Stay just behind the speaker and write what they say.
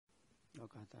လော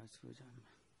ကသားဆိုကြမ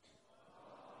ယ်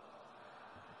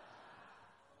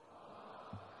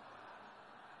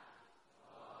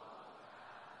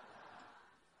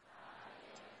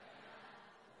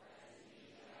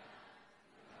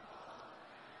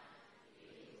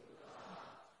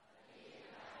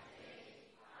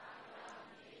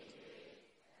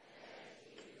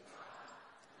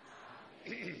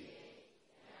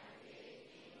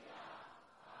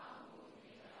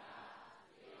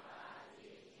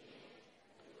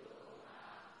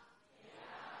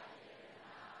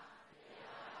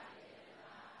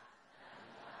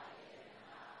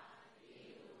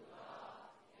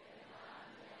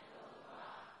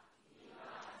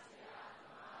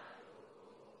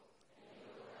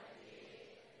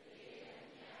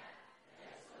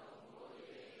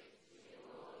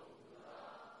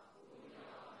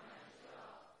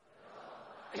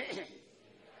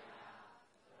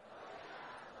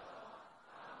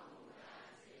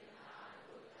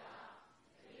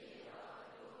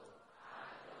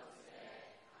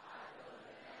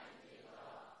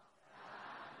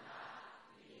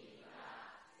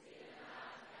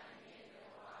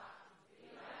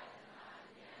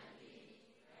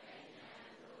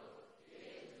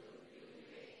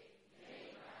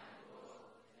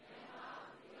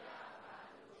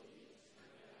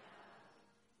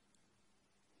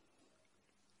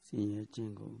ဆင်းရဲခြ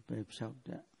င်းကိုပယ်ဖြောက်တ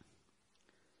တ်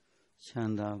ချ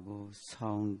မ်းသာကို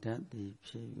ဆောင်တတ်သည်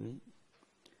ဖြစ်၍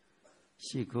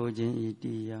ရှိခိုးခြင်းဤတ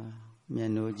ရားမျ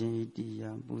က်နှိုးခြင်းဤတ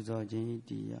ရားပူဇော်ခြင်းဤ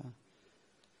တရား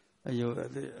အယုအ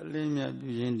သေးအလင်းမြတ်ပြု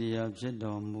ခြင်းတရားဖြစ်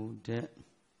တော်မူတဲ့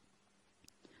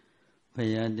ဘု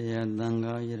ရားတရားသံ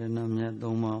ဃာယရဏမြတ်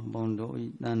သုံးပါးပေါင်းတို့ဤ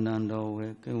တန်တန်တော်ဝဲ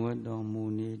ကင်ဝတ်တော်မူ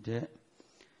နေတဲ့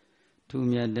ထူး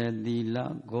မြတ်တဲ့သီလ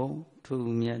ဂုဏ်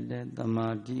ထူးမြတ်တဲ့သမာ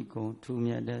ဓိဂုဏ်ထူး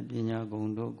မြတ်တဲ့ပညာဂု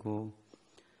ဏ်တို့ကို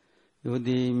ယု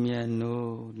တိမြတ်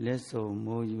နိုးလက်ဆုံ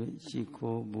မိုး၍ရှိ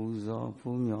ခိုးပူဇော်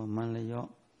ဖူးမြော်မှန်လျော့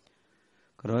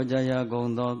ကရောကြရာဂု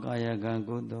ဏ်သောကာယကံ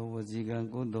ကုသိုလ်ဝစီကံ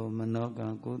ကုသိုလ်မနောကံ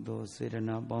ကုသိုလ်စေတ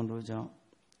နာပေါင်းတို့ကြောင့်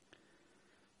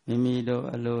မိမိတို့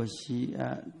အလိုရှိအ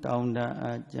ပ်တောင်းတအ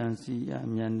ပ်ကြံစည်အပ်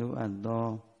မြတ်နိုးအပ်သော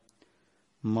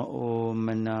မအိုမ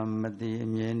နာမတိအ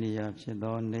မြဲနေရာဖြစ်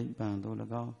သောနိဗ္ဗာန်သို့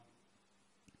၎င်း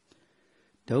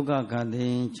ဒုက္ခခတ်သိ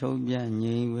မ်းချုပ်ပြန့်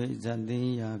ငြိမ်းဝေဇတ်သိ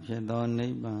မ်းရာဖြစ်သောနိ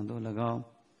ဗ္ဗာန်သို့၎င်း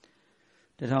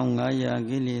1500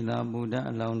ကိလေသာဘုဒ္ဓ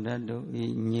အလောင်းဓာတ်တို့ဤ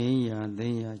ငြိမ်းရာသိ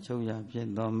မ်းရာချုပ်ရာဖြစ်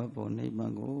သောမဖို့နိဗ္ဗာ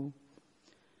န်ကို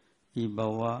ဤဘ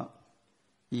ဝ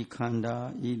ဤခန္ဓာ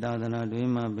ဤသာသနာတွင်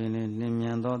မှပင်လင်းမြ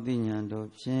န်သောသိဉာဏ်တို့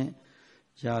ဖြင့်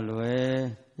ရလွယ်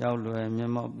ရောက်လွယ်မျ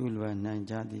က်မှောက်ပြုလွယ်နိုင်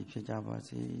ကြသည်ဖြစ်ကြပါ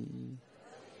စေ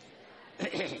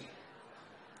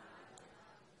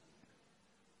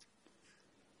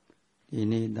ဒီ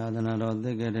နေ့သာသနာတော်သ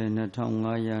က္ကရာ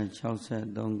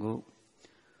2563ခု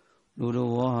လူ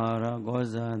တော်ဝဟာရကော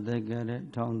ဇာသက္ကရာ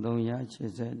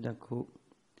1381ခု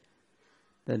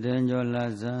တတန်ကျော်လ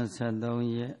ဇန်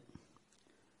73ရက်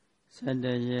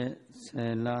17ရက်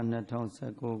10လ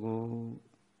2019ခု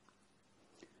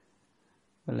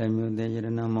ပလမျိုးတဲ့ယရဏ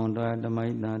မောင်တော်ဓမ္မိ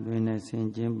တ္တွင်နဲ့ဆင်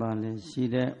ကျင်းပါလေရှိ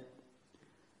တဲ့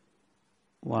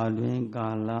ဝါတွင်ကာ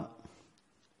လ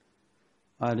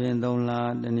ဝါတွင်3လ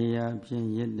တဏှာဖြင့်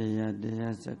ရစ်တ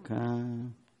ရားစခန်း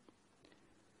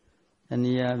တ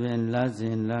ဏှာဖြင့်လစ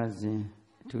ဉ်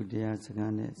အထုတရားစခ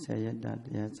န်းနဲ့ဆယတတ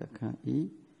ရားစခန်းဤ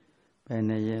ဘယ်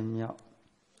နှရက်မြောက်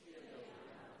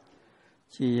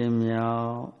ချီရင်မြော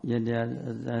က်ရစ်တရား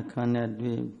စခန်းနဲ့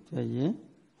တွေ့ဖြစ်ရင်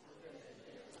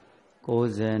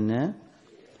90နဲ့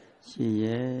ရှိ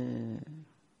ရဲ့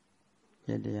ရ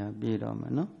တရားပြည့်တော့မ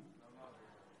ယ်နော်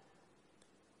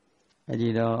အဲ့ဒီ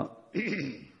တော့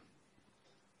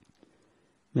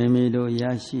မိမိတို့ရ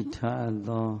ရှိထား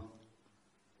သော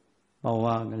ဘဝ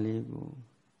ကလေးကို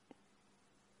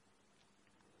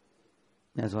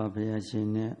မြတ်စွာဘုရားရှင်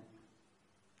နဲ့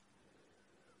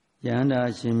ယန္တာ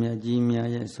ရှင်မြတ်ကြီးများ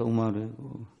ရဲ့ဆုံးမတွေ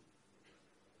ကို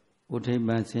ဥထိပ်ပ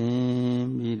န်ဆင်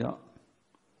ပြီးတော့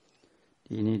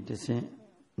ဒီနေ့တဆင့်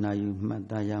နာယူမှတ်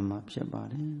သားရမှာဖြစ်ပါ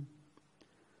တယ်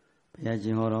ဘုရားရှ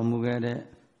င်ဟောတော်မူခဲ့တဲ့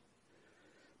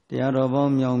တရားတော်ပေါ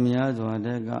င်းမြောက်များစွာ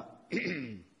တဲ့က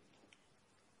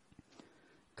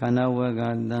ခန္ဓာဝက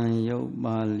တန်ယုတ်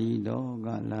ပါဠိတော်က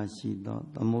လာရှိသော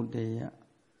သမုဒ္ဒယ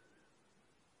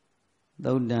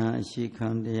သုတ်တံအရှိခံ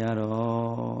တရား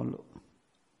တော်လို့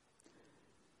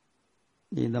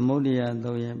ဒီသမုဒ္ဒယ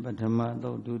သုတ်ရဲ့ပထမ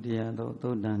သုတ်ဒုတိယသုတ်သု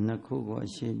တ်တံနှစ်ခုကိုအ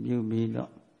ရှိပြုပြီး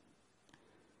တော့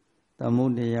သမု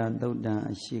ဒ္ဒယသုတ်တံ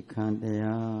အရှိခံတ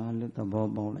ရားလို့သဘော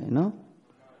ပေါက်လိုက်နော်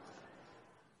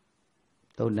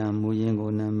သုတ်တံမူရင်း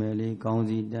ကိုနာမည်လေးကောင်း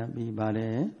စီတက်ပြီးပါတ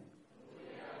ယ်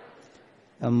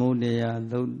သမုဒယ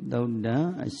သုတ်တံ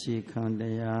အရှိခံတ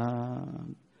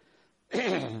ရား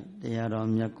တရားတော်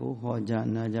မြတ်ကိုဟောကြား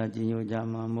နာကြားကျင့်ကြကြ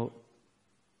မှာမို့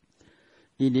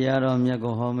ဤတရားတော်မြတ်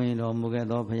ကိုဟောမိန်တော်မူခဲ့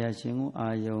သောဘုရားရှင်ကိုအာ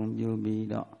ယုံပြုပြီး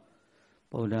တော့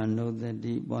ဗုဒ္ဓနုသ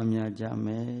တိပွားများကြမ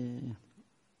ယ်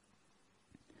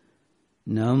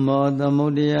နမောသမု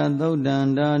ဒယသုတ်တန္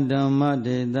တဓမ္မ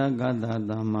ဒေသကတ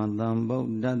သမ္မာသမ္ဗု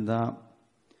ဒ္ဓတ္တ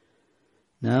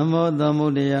နမောသမု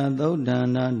ဒယသုတ်တန္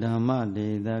တဓမ္မဒေ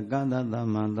သကတသမ္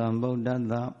မာသမ္ဗုဒ္ဓတ္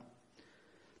တ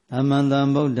သမ္မာသ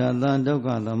မ္ဗုဒ္ဓတ္တဒုက္ခ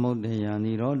သမုဒယ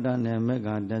နိရောဓနဲ့မေဃ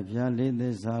တပြားလေးသ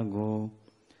စ္စာကို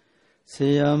ဆေ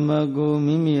ယမကို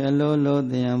မိမိအလိုလို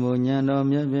သင်္ယံဘုညံတော်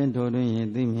မြတ်ဖြင့်ထိုတွင်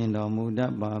သိမြင်တော်မူတ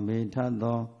တ်ပါပေထ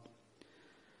သော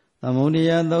သမုဒ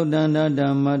ယသုတ်တန္တဓ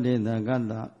မ္မဒေသက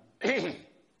တ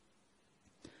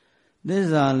သစ္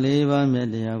စာ၄ပါးမြတ်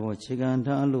တရားကိုခြေခံ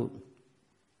ထားလို့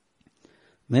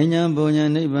မဉ္ဇဉ်ဘုံဉ္ဇ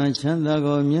ဉ်နိဗ္ဗာန်ချမ်းသာ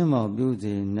ကိုမျက်မှောက်ပြု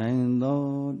စေနိုင်သော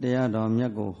တရားတော်မြ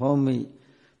တ်ကိုဟောမိ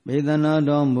ပေသနာ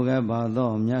တော်မူခဲ့ပါ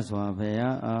သောမြတ်စွာဘု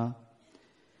ရားအား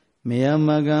မေယမ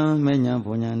ကံမဉ္ဇဉ်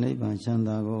ဘုံဉ္ဇဉ်နိဗ္ဗာန်ချမ်း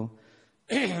သာကို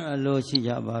အလိုရှိ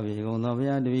ကြပါပေကုန်သောဘု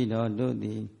ရားတပည့်တော်တို့သ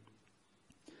ည်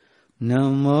န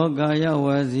မောကာယဝ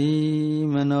စီ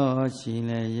မနောရှိ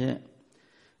လည်းရဲ့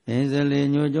အင်းစလေ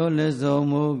ညိုကျိုးလက်စုံ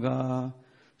မူကား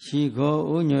ရှိခိုး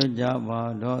ဥညွတ်ကြပါ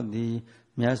တော့သည်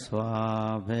မြတ်စွာ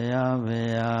ဘုရားဘု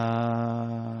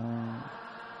ရား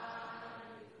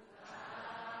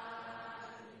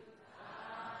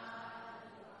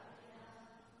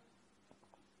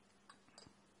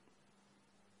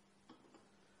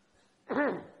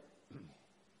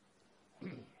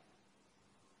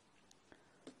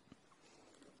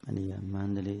အဒီကမ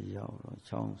န္တလေးရောက်တော့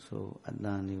ချောင်းဆိုအတ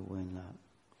န်လေးဝင်လာ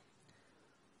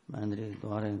မန္တလေး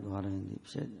သွားတိုင်းဒီ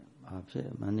ဖြစ်ဘာဖြစ်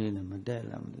မန္တလေးနဲ့မတက်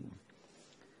လာမသိဘူး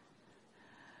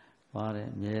သွားတယ်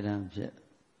အမြဲတမ်းဖြစ်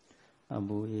အ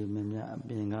ဘူအေးမမြအပ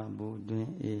င်ကဘူတွင်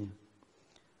အေး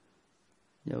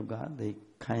ယောဂသိ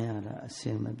ခိုင်းရတာအစ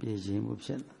င်မပြေခြင်းဘူးဖြ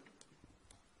စ်လာ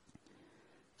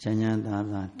ချမ်းချမ်းသာ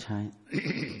သာထိုင်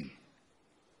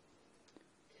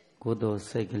ကိုယ်တော်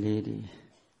စိတ်ကလေးတွေ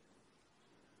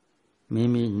မိ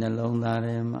မိနှလုံးသား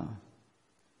ထဲမှာ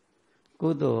ကု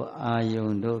သိုလ်အာယု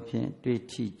န်တို့ဖြင့်တွေ့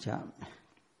ထိကြမယ်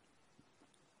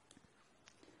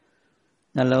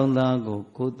နှလုံးသားကို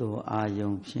ကုသိုလ်အာယု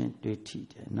န်ဖြင့်တွေ့ထိ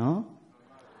တယ်နော်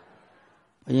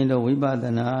ဘုရင်တို့ဝိပဿ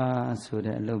နာဆို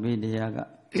တဲ့အလုပ်ပိတရားက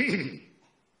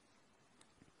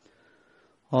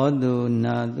ဟောတု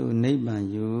နာတုနိဗ္ဗာန်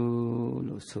ယူ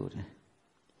လို့ဆိုတယ်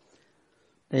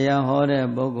တရားဟောတဲ့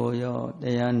ပုဂ္ဂိုလ်ရောတ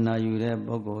ရားနာယူတဲ့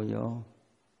ပုဂ္ဂိုလ်ရော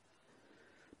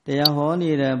တရားဟော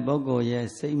နေတဲ့ပုဂ္ဂိုလ်ရဲ့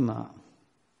စိတ်မှာ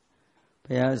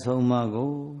ဘုရားဆုံးမ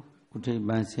ကိုဥထိပ်ပ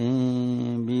န်ဆင်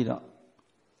ပြီးတော့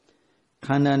ခ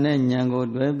န္ဓာနဲ့ဉာဏ်ကို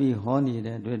တွဲပြီးဟောနေ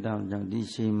တဲ့တွေ့တောင်ကြောင့်ဒီ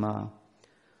ရှိမှာ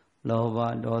လောဘ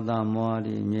ဒေါသမောဟ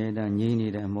တွေအမြဲတမ်းငြိမ့်နေ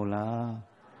တယ်မို့လား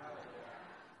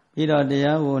ပြီးတော့တ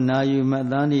ရားကိုနာယူမှတ်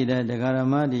သားနေတဲ့တရားဓ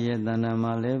မ္မတွေရဲ့တဏ္ဍာ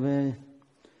မှာလည်းပဲ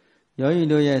ယောဂီ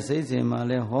တို့ရဲ့စိတ်စဉ်မှာ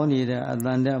လည်းဟောနေတဲ့အတ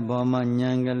န်တဘောမှာဉာ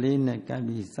ဏ်ကလေးနဲ့ကပ်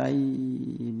ပြီးစိုက်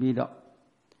ပြီးတော့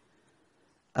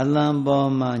အလံ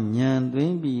ပေါ်မှာဉာဏ်သွ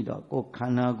င်းပြီးတော့ကိုယ်ခ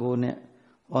န္ဓာကိုယ်နဲ့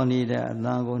ဟောနေတဲ့အတ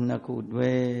န်ကိုနှစ်ခု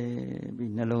တွဲ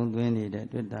ပြီးနှလုံးသွင်းနေတဲ့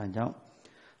တွေ့တာကြောင့်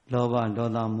လောဘဒေါ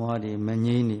သမောဟတွေမ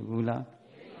ငြိမ့်နေဘူးလား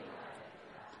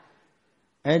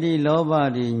အဲ့ဒီလောဘ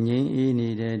တွေငြိမ့်အေးနေ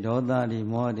တယ်ဒေါသတွေ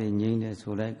မောဟတွေငြိမ့်တယ်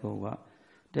ဆိုလိုက်ကောက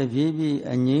တဖြည်းဖြည်း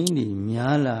အငြိမ့်တွေ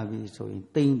များလာပြီဆိုရင်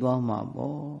တိမ်သွားမှာ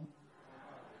ပေါ့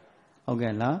ဟုတ်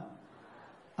ကဲ့လား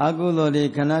အကုသိုလ်တွေ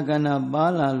ခဏခဏပါ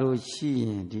လာလို့ရှိရ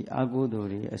င်ဒီအကုသိုလ်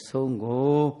တွေအဆုံး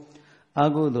ကိုအ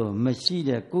ကုသိုလ်မရှိ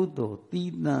တဲ့ကုသိုလ်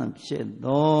သီးသန့်ဖြစ်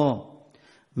သော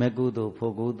မကုသိုလ်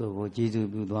ဖို့ကုသိုလ်ကိုကျေစု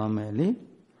ပြုသွားမယ်လေ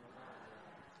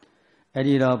အဲ့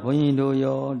ဒီတော့ဘုန်းကြီးတို့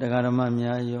ရောတရားဓမ္မ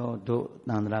များရောတို့သ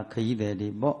န္တရာခရီးသည်တွေ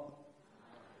ပေါ့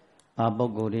အာပု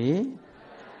ဂ္ဂိုလ်တွေ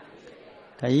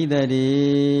ခရီးသည်တွေ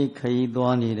ခရီး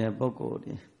သွားနေတဲ့ပုဂ္ဂိုလ်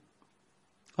တွေ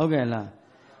ဟုတ်ကဲ့လား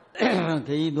ခ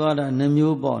ရီးသွားတာနှ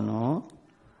မျိုးပေါ့နော်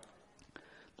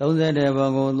30တဲ့ဘုံ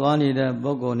ကိုသွားနေတဲ့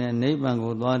ပုဂ္ဂိုလ်နဲ့နိဗ္ဗာန်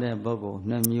ကိုသွားတဲ့ပုဂ္ဂိုလ်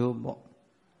နှမျိုးပေါ့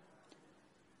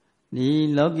ဒီ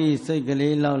လောကီစိတ်က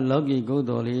လေးလောက်လောကီကု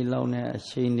သိုလ်လေးလောက်နဲ့အ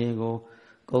ချိန်တွေကို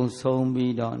ကုံဆုံး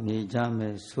ပြီးတော့နေကြမ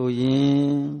ယ်ဆိုရ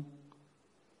င်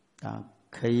ဒါ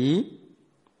ခရီး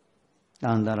တ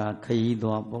န္တရာခရီး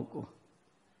သွားပုဂ္ဂိုလ်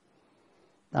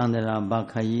တန္တရာဘာ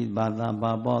ခရီးဘာသာ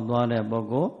ဘာပေါ်သွားတဲ့ပုဂ္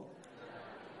ဂိုလ်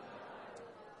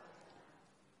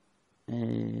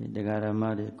တရားဓမ္မ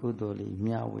တွေကုသိုလ်တွေ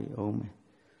မျှဝေအောင်မယ်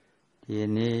ဒီ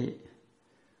နေ့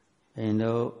အိမ်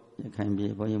တို့ရခိုင်ပြ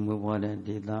ည်ဘုန်းကြီးမွေးဖွားတဲ့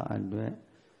ဒေသအတွက်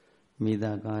မိ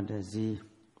သားကားတစ်စီး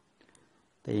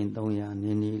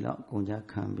300နီးလောက်ကုန်ကြ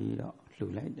ခံပြီးတော့လှူ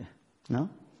လိုက်တယ်နော်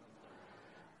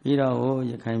ပြီးတော့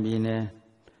ရခိုင်ပြည်နယ်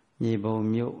မြေပုံ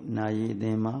မြို့နာရီအသ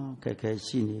င်းမှာခက်ခဲ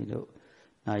ရှိနေလို့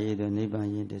နာရီတို့နိဗ္ဗာန်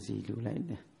ရင်တစီလူလိုက်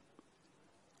တယ်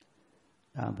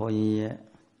ဒါဘုန်းကြီးရဲ့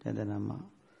တေသနာမှာ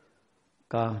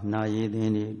ကာနာရီအသ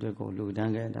င်းတွေအတွက်ကိုလူတ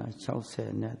န်းခဲ့တာ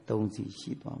63စီ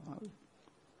ရှိသွားပါပြီ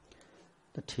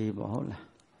တထေးပေါ့ဟုတ်လား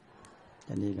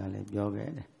ဒီနေ့ကလည်းပြောခဲ့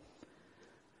တယ်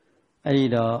အဲ့ဒီ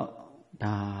တော့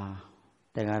ဒါ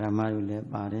တရားဓမ္မတွေလည်း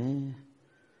ပါတယ်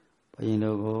ဘုရင်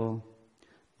တို့ကို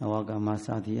နဝကမ္မ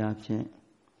စာတိအဖြစ်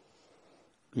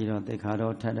ပြီးတော့တေခါ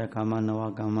တော်ထက်တဲ့ကာမနဝ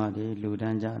ကမ္မတွေလူတ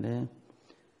န်းကြတယ်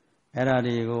အဲ့ဒါ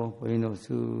တွေကိုဘုရင်တို့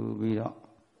စုပြီးတော့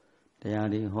တရား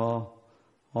တွေ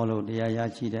ဟောလို့တရားရ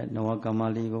ရှိတဲ့နဝကမ္မ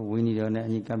လေးကိုဝိနည်းတော်နဲ့အ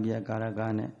ညီကပ္ပယကာရက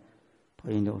နဲ့ဘု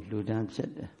ရင်တို့လူတန်းဖြစ်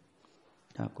တယ်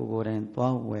ဒါကိုယ်တိုင်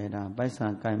သွားဝယ်တာပိုက်ဆံ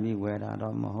ကင်ပြီးဝယ်တာ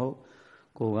တော့မဟုတ်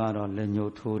ကိုကတော့လက်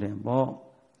ညှိုးထိုးတယ်ပေါ့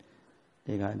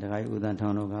ဒီကဒကာကြီးဦးသန်းထော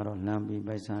င်းတို့ကတော့လမ်းပြီး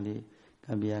ပိုက်ဆံလေးက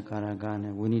ပ္ပယကာရက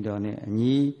နဲ့ဝိနည်းတော်နဲ့အ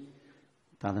ညီ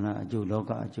သာသနာအကျိုးလော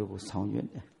ကအကျိုးကိုဆောင်ရွက်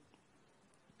တယ်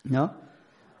နော်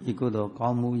ဒီကုသိုလ်ကော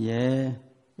င်းမှုရဲ့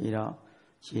ပြီးတော့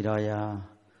ရှိတော်ရာ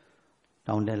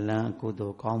တောင်တက်လန်းကုသို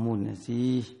လ်ကောင်းမှုနဲ့စီ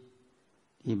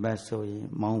ဒီဘက်ဆိုရင်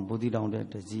မောင်ဘုဒ္ဓတောင်တဲ့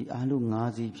တစီအားလုံး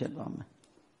5စီဖြစ်သွားမယ်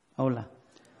ဟုတ်လား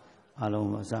အားလုံး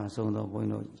အစအဆုံးသောဘုန်း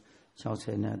ကြီးတို့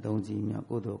63စီမြောက်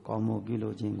ကုသိုလ်ကောင်းမှုပြု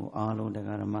လို့ခြင်းကိုအားလုံးတ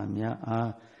ရားဓမ္မများအား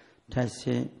ထက်ဆ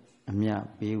င့်အမြတ်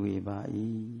ပေးဝေပါ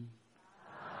၏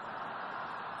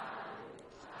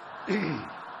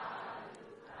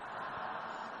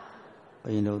ဘု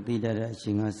ရင်တို့သိတဲ့အချိ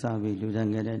န်ကစပြီးလူတ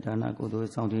န်းခဲ့တဲ့ဒါနကုသိုလ်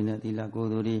ဆောင်ထင်းတဲ့သီလကု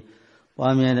သိုလ်တွေ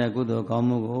ပွားများတဲ့ကုသိုလ်ကောင်း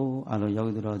မှုကိုအလုံးယော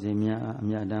ဂီသူတော်စင်များအ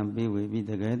မြတ်တမ်းပေးဝေပြီး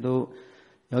တကယ်တော့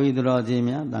ယောဂီသူတော်စင်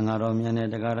များတန်ဃာတော်များနဲ့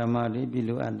တရားဓမ္မတွေပြု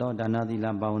လို့အပ်သောဒါနသီလ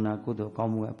ဘာဝနာကုသိုလ်ကော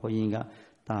င်းမှုရဲ့ဘုရင်က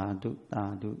သာဓုသာ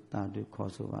ဓုသာဓု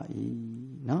ခေါ်ဆိုပါ၏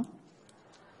နော်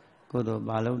ကုသိုလ်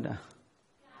ဘာလို့တာ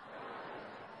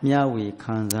မြဝေ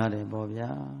ခံစားတယ်ပေါ့ဗျာ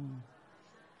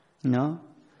နော်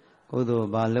ကုသိုလ်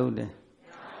ဘာလို့တယ်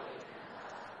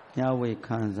မြဝေ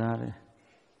ခံစားတယ်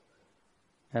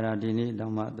အဲ့ဒါဒီနေ့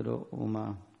တော့မှသူတို့ဟိုမှာ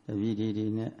တပည့်တွေ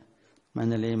နဲ့မန္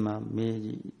တလေးမှာမေးကြ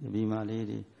ည့်တပည့်မလေး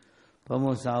တွေဘုံ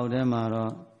မို့စာအုပ်ထဲမှာ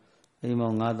တော့အိမ်မော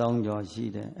င်9000ကျော်ရှိ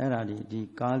တယ်အဲ့ဒါဒီ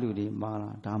ကားလူတွေပါလာ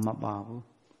ဒါမပါဘူး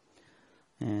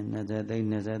20သိန်း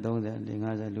20 30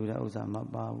 50လူတဲ့ဥစ္စာမ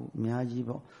ပါဘူးအများကြီး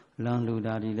ပေါ့လမ်းလူ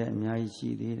တာတွေလည်းအများကြီးရှိ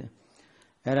သေးတယ်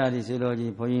အဲ့ဒါဒီစေလို့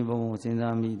ကြီးဘုန်းကြီးဘုံစဉ်း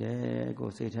စားမိတယ်ကို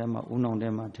စိတ်ထဲမှာဥနောင်ထဲ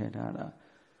မှာထည့်ထားတာ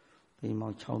အိမ်မော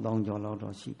င်6000ကျော်လောက်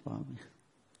တော့ရှိသွားပြီ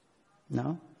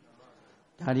နော်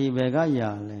ဒါဒီဘယ်ကရ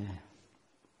လဲ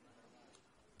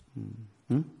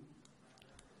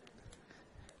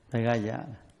ဘယ်ကရလဲ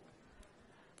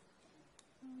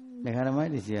ဒကာဓမ္မ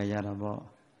တွေစီရတာပေါ့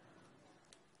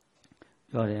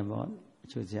ပြောတယ်ပေါ့အ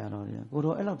ချို့ဆရာတော်တွေကို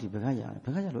တော့အဲ့လောက်ဒီဘယ်ကရလဲဘ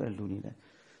ယ်ကရလို့အဲ့လူနေလဲ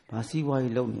ဘာစီးပွား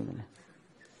ရေးလုပ်နေလဲ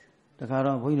တခါ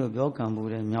တော့ဘုန်းကြီးတို့ပြောကံပူ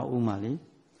တယ်မြောက်ဦးမှာလေ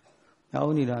မြောက်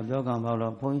ဦးနေတာပြောကံပေါ့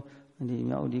တော့ဘုန်းကြီးဒီ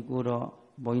မြောက်ဦးဒီကိုတော့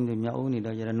ဘုန်းကြီးတို့မြောက်ဦးနေ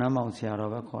တော့ရတနာမောင်ဆရာ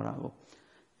တော်ပဲခေါ်တာကို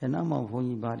ရတနာမောင်ဘုန်း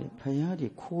ကြီးပါတယ်ဖယားတွေ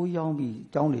ခိုးရောင်းပြီး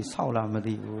ကျောင်းတွေဆောက်လာမ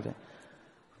သိဘူးတဲ့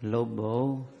လုတ်ပုံ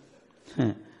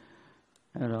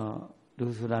အဲ့တော့လူ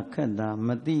ဆိုတာခက်တာမ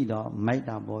သိတော့မိုက်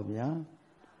တာပေါ့ဗျာ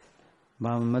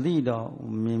ဘာမသိတော့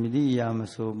မြင်မသိရမ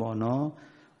ဆိုပေါ့နော်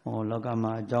ဟောလောက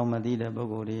မှာအကြောင်းမသိတဲ့ပုဂ္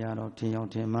ဂိုလ်တွေကတော့ထင်ရောက်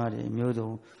ထင်မှားတယ်မျိုးစုံ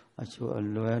အချို့အ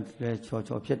လွဲ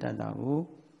ချောဖြစ်တတ်တာကို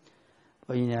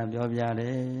ဘုန်းကြီးကပြောပြတ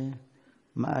ယ်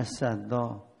မအဆက်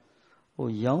တော့ဟို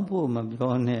ရောင်းဖို့မ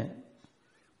ပြောနဲ့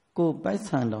ကိုပိုက်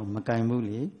ဆံတော့မကင်ဘူး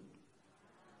လေ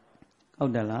ဟု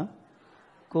တ်တယ်လား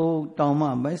ကိုတောင်မှ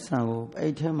ပိုက်ဆံကို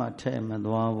အဲ့ထဲမှာထည့်မ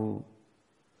သွားဘူး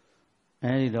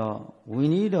အဲဒီတော့ဝီ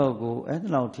နည်းတော်ကိုအဲ့ဒီ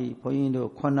လောက်ထိဘုန်းကြီးတို့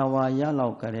9ဝါရလော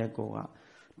က်ကလေးကိုက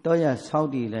တော့ရဆောက်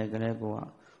တည်လဲကလေးကို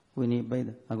ဝီနည်းပိတ်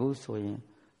အခုဆိုရင်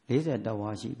40ဝါ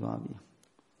ရှိသွားပြီ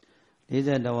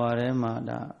40ဝါထဲမှာ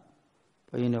ဒါ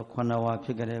ဘုန်းကြီးတို့9ဝါဖြ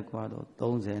စ်ကြတဲ့ကွာတော့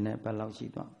30နဲ့ပတ်လောက်ရှိ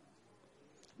သွား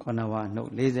9ဝါနှု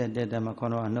တ်40တက်တက်မှာ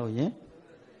9ဝါနှုတ်ရင်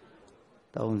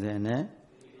30နဲ့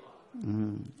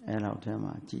အဲ့လောက်ထဲ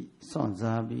မှာကြည်စွန့်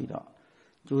စားပြီးတော့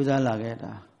ကြိုးစားလာခဲ့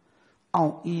တာအော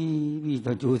င်ဤပြီး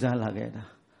တော့ကြိုးစားလာခဲ့တာ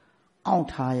အောင်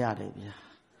ထားရတယ်ဗျာ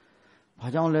ဘာ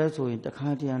ကြောင့်လဲဆိုရင်တခါ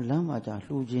တည်းလမ်းမှာကြာ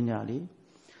လှူခြင်းကြလေ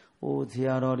ဟိုဆ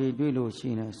ရာတော်တွေတွေ့လို့ရှိ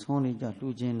နေဆွန်းနေကြလှူ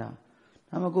ခြင်းတာ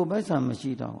ဒါမှကိုပိုက်ဆံမ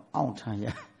ရှိတော့အောင်ထားရ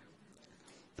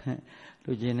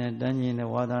လှူခြင်းနဲ့တန်းခြင်းနဲ့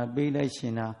ဝါဒပေးလိုက်ရှ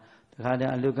င်တာတခါတ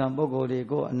ည်းအလူကံပုဂ္ဂိုလ်တွေ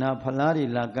ကိုအနာဖလားတွေ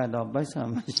လာကတ်တော့ပိုက်ဆံ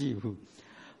မရှိဘူး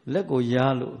လက်ကို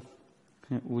ရားလို့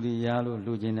ဦးရီရားလို့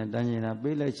လှူခြင်းနဲ့တန်းခြင်းတာ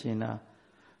ပေးလိုက်ရှင်တာ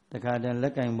တခါတည်းလ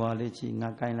က်ကင်ပွားလေးချီငါ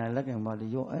ကင်လိုက်လက်ကင်ပွား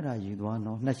လေးရောအဲ့ဒါယူသွား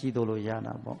နော်နှစ်ရှိသုံးလို့ရ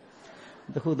တာပေါ့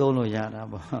တခုသုံးလို့ရတာ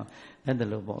ပေါ့အဲ့ဒါ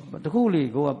လို့ပေါ့တခုလေး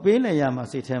ကိုကပေးလိုက်ရမှ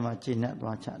စိတ်ထဲမှာကျဉ်းနဲ့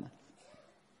သွားချတာ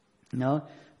နော်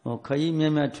ဟိုခရီးမြဲ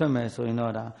မြဲထွက်မယ်ဆိုရင်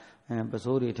တော့ဒါ ပ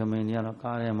စိုးတွေထမင်းတွေကတော့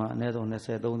ကားထဲမှာအနည်းဆုံး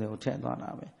20 30ကိုထည့်သွားတာ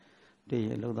ပဲတည့်ရ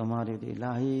လုံသမားတွေ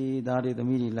လာဟေးသားတွေသ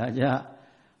မီးတွေလာကြ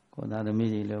ကိုသားသ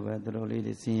မီးတွေလည်းပဲသူတို့လေး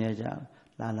တွေဆင်းရဲကြ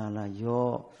လာ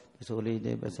ရော့ပစိုးလေး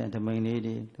တွေပစံထမင်းလေး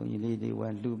တွေလူကြီးလေးတွေဝ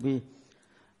ယ်လူပြီး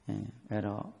အဲ့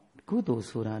တော့ကုသိုလ်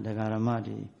ဆိုတာဒကာရမ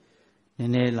တွေန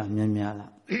ည်းနည်းလားများ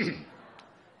လား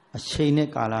အချိန်နဲ့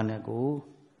ကာလနဲ့ကို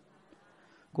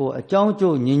အကြောင်း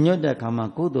ကျိုးညင်ညွတ်တဲ့ခါမှာ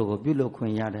ကုသိုလ်ကိုပြုလုပ်ခွ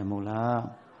င့်ရတယ်မို့လား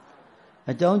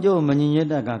အကြောင်းကျိုးမညင်ညွတ်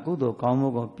တဲ့ကကုသိုလ်ကောင်းမှု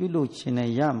ကိုပြုလုပ်ခြင်းနဲ့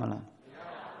ရမလား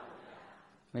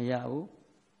မရဘူး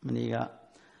မနေ့က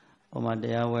ဟိုမှာတ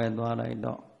ရားဝဲသွားလိုက်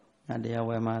တော့တရား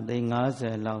ဝဲမှာသိန်း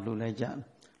50လောက်လှူလိုက်ကြ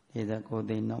49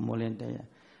သိန်းတော့မိုးလင်းတရား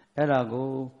အဲ့ဒါကို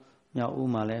မြောက်ဦး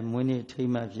မှာလည်းမွေးနေ့ထိ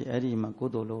မ့်မှဖြစ်အဲ့ဒီမှာကု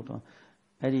သိုလ်လုပ်တော့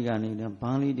အဲ့ဒီကနေတော့ဘ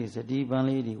န်းလေးတွေစတိဘန်း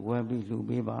လေးတွေဝဲပြီးလှူ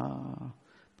ပေးပါ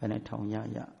ဘယ်နဲ့ထောင်ရ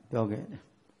ပြောခဲ့တယ်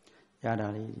ရတာ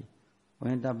လေးဝ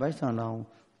င်တပိုက်ဆံတော်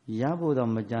ရဖို့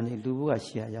တော့မကြမ်းနေလူဘုက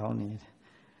ရှေ့ရောက်နေတယ်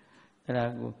အဲ့ဒါ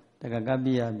ကိုတက္ကက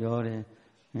ပိယပြောတယ်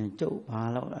ကျုပ်ဘာ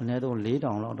လောက်အနည်းဆုံး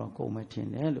4000လောက်တော့ကုန်မယ်ထင်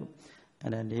တယ်လို့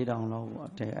အဲ့ဒါ4000လောက်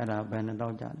တဲ့အဲ့ဒါဘယ်နဲ့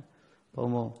တော့ကြတယ်ဘုံ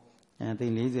သိ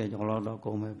န်း40ကျော်လောက်တော့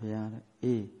ကုန်မယ်ဘုရားတဲ့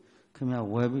အေးခင်ဗျ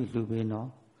ဝဲပြီးလှူပေးနော်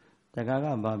တက္ကက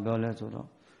ဘာပြောလဲဆိုတော့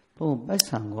ဘုံပိုက်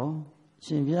ဆံကို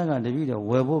ရှင်ဘုရားကတပည့်တော်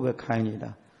ဝယ်ဖို့ပဲခိုင်းနေ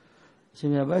တာရှင်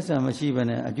ဘုရားပိုက်ဆံမရှိဘဲ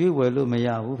နဲ့အကျွေးဝယ်လို့မရ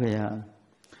ဘူးဖေဟာ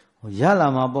ရလာ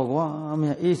မှာပေါ့ကွာမ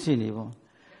င်းအေးစိနေပေါ့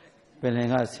ပင်လင်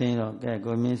ကဆင်းတော့ကဲ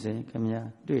ကိုမင်းစင်ခင်ဗျာ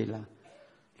တွေ့လား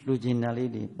လူကျင်တာလေး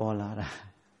တွေပေါ်လာတာ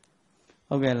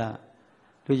ဟုတ်ကဲ့လား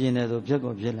လူကျင်တယ်ဆိုဖြစ်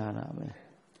ကိုဖြစ်လာတာပဲ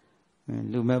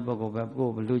လူမဲ့ပုဂ္ဂိုလ်ပဲကို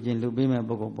လူကျင်လူပေးမဲ့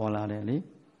ပုဂ္ဂိုလ်ပေါ်လာတယ်လေ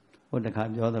ဟိုတခါ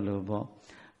ပြောသလိုပေါ့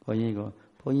ဘုန်းကြီး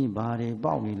ဘာတွေ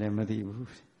ပေါက်နေလဲမသိဘူး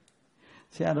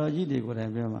ဆရာတော်ကြီးတွေကိုယ်တို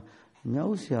င်ပြောမှာမြော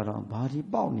က်ဆရာတော်ဘာတွေ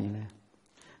ပေါက်နေလဲ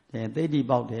သိတိ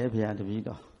ပေါက်တယ်ဖေဟာတပည့်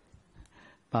တော်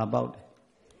ဘာပေါက်တယ်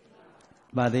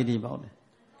ဘာသိတိပေါက်တယ်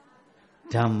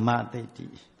ဓမ္မသိတိ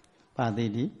ဘာသိ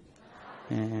တိ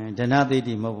ဒဏသိ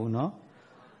တိမဟုတ်ဘူးနော်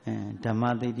ဓမ္မ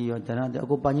သိတိရောဒဏအ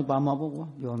ခုပါကြီးပါမှာပေါ့ကွာ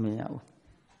ပြောမရဘူး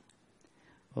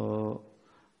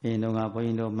အင်းတော့ကဘုန်း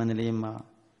ကြီးတို့မန္တလေးမှာ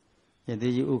ယသိ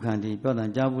ကြီးဥက္ကန္တိပြောတာ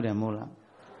ကြားဘူးတယ်မဟုတ်လား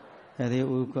ယသိ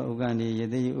ဥက္ကန္တိယ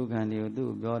သိကြီးဥက္ကန္တိကိုသူ့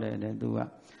ပြောတယ်တဲ့သူက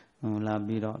လာ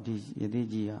ပြီးတော့ဒီယသိ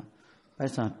ကြီးကပို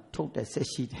က်ဆံထုတ်တဲ့ဆက်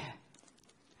ရှိတယ်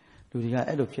လူတွေက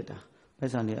အဲ့လိုဖြစ်တာပို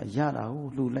က်ဆံတွေကရတာကို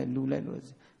လှူလိုက်လို့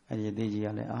အဲ့ဒီယသိကြီးက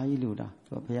လည်းအားကြီးလှူတာ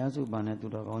သူဘုရားစုပန်တဲ့သူ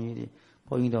တော်ကောင်းကြီးတွေ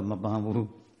ဘုန်းကြီးတော့မပန်ဘူး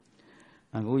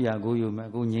အခုရကိုယူမယ်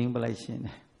အခုငိမ့်ပလိုက်ရှင်တ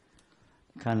ယ်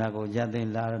ခန္ဓာကိုရသိ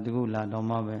လာတော့ဒီခုလာတော့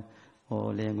မှပဲ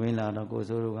လေငွေးလာတော့ကို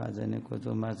စိုးတို့ကဇနေကို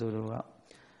စိုးမစိုးတို့က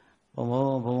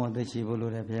ဘုံသိရှိဖို့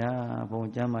လို့တယ်ဗျာဘုံ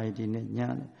ကျမ်းမာရေးဒီနေ့ည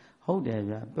ဟုတ်တယ်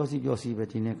ဗျာပျော့စီပဲ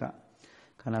ဒီနေ့က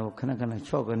ခန္ဓာကိုခဏ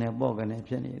ချော့ကနေပေါ့ကနေ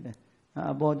ဖြစ်နေတယ်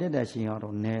အပေါ်တက်တဲ့ရှင်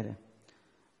တော့နဲတယ်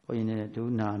ဘုန်းကြီးနဲ့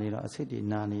ဒူးနာနေတော့အစိတ်တွေ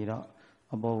နာနေတော့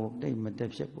အပေါ်ကိုတိတ်မတ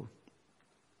က်ဖြစ်ဘူး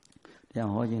တရား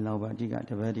ဟောခြင်းတော့ပဲအဓိက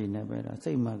တပည့်တွေနဲ့ပဲဒါ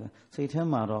စိတ်ထဲ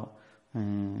မှာတော့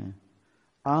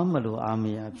အားမလို့အားမ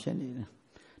ရဖြစ်နေတယ်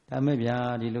ဒါမဲ့ဗျာ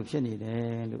ဒီလိုဖြစ်နေတ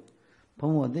ယ်လို့ဘု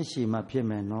န်းဘုံအသက်ရှည်မှဖြစ်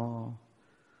မယ်နော်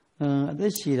အသ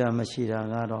က်ရှည်တာမရှိတာ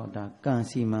ကတော့ဒါကံ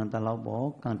စီမံတလောက်ပေါ့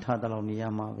ကံထတလောက်နေရ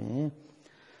မှာပဲ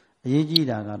အရေးကြီး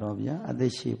တာကတော့ဗျာအသ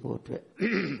က်ရှည်ဖို့အတွက်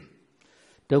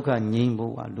ဒုက္ခငြိမ်း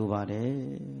ဖို့ကလိုပါတယ်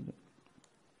လို့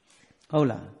ဟုတ်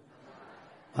လား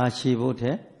ဘာရှည်ဖို့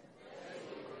တဲ့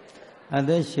အသ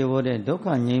က်ရှည်ဖို့တဲ့ဒုက္ခ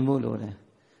ငြိမ်းဖို့လိုတယ်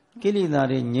ကိလေသာ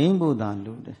တွေငြိမ်းဖို့သာ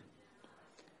လိုတယ်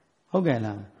ဟုတ်ကဲ့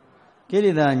လားကိ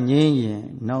လေသာငြိမ်းရင်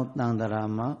နောက်တန်တရာ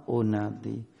မှာအိုနာ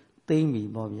တိသိမ့်ပြီ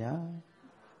ပေါ့ဗျာ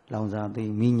လောင်စာသိ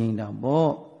မိငြိမ်းတာ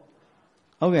ပေါ့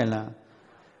ဟုတ်ကဲ့လား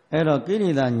အဲ့တော့ကိလေ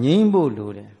သာငြိမ်းဖို့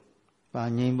လိုတယ်ဘာ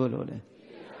ငြိမ်းဖို့လိုတယ်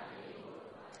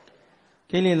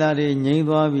ကိလေသာတွေငြိမ်း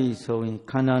သွားပြီဆိုရင်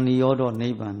ခန္ဓာနိရောဓနိ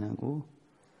ဗ္ဗာန်ကို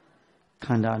ခ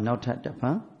န္ဓာနောက်ထပ်တစ်ဖ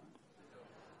န်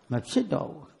မဖြစ်တော့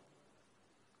ဘူး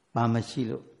ဘာမရှိ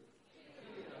လို့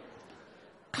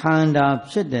ခန္ဓာ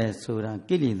ဖြစ်တယ်ဆိုတာ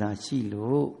ကိလေသာရှိ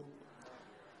လို့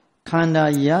ခန္ဓာ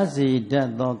ရစေတတ်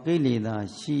သောကိလေသာ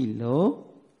ရှိလို့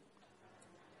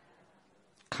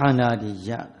ခန္ဓာတွေရ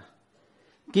တာ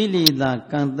ကိလေသာ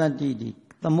ကံတတ္တိတိ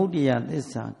သမုဒယသစ္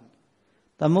စာ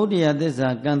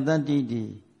ကံတတ္တိတိ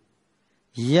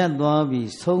ရက်သွားပြီ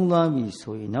ဆုံးသွားပြီ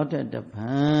ဆိုရင်နောက်တစ်ဖ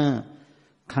န်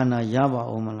ခန္ဓာရပါ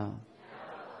အောင်မလား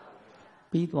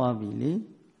ပြီးသွားပြီလေ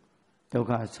ဒုက္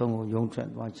ခအဆုံးကိုယုံထွက်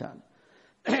သွားကြတယ်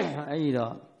အဲ့ဒီ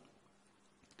တော့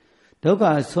ဒုက္ခ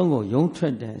အဆုံးကိုယုံထွ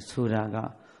က်တယ်ဆိုတာက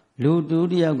လူတူ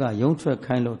တယောက်ကယုံထွက်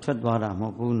ခိုင်းလို့ထွက်သွားတာမဟု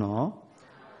တ်ဘူးနော်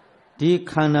ဒီ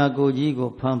ခန္ဓာကိုယ်ကြီးကို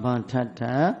ဖန်ဖန်ထပ်ထ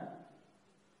ပ်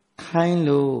ခိုင်း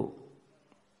လို့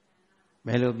ဘ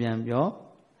ယ်လိုပြန်ပြော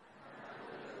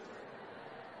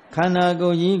ခန္ဓာ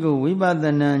ကိုယ်ကြီးကိုဝိပဿ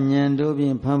နာဉာဏ်တို့ဖြ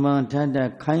င့်ဖန်ဖန်ထပ်ထ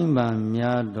ပ်ခိုင်းပန်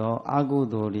များတော့အကု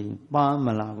သိုလ်တွေပါမ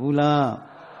လာဘူးလား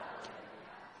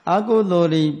အကုသိုလ်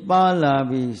တွေပါလာ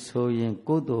ပြီဆိုရင်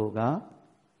ကုသိုလ်က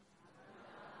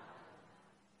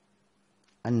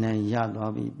အနံ့ရ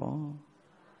သွားပြီပေါ့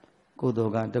ကုသို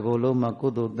လ်ကတကူလုံးမှာကု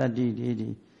သိုလ်တတ္တိတွေ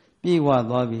ပြည့်ဝ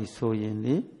သွားပြီဆိုရင်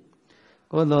လေ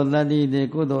ကုသိုလ်တတ္တိတွေ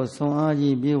ကုသိုလ်ဆွမ်းအား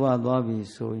ကြီးပြည့်ဝသွားပြီ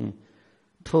ဆိုရင်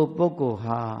ထိုပုဂ္ဂိုလ်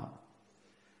ဟာ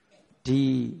ဒီ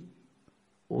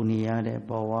ဥနေရတဲ့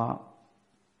ဘဝ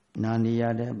နာနေရ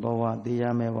တဲ့ဘဝသိရ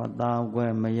မယ်ဘဝသာကွ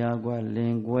ယ်မရကွယ်လ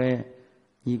င်ကွယ်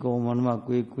ဤကုံမနမ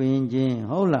ကွေကွင်းခြင်း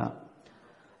ဟုတ်လား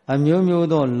အမျိုးမျိုး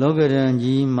သောလောကရန်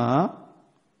ကြီးမှာ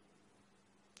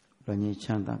လွန်ကြီးချ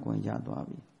မ်းသာကွယ်ရသွား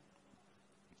ပြီ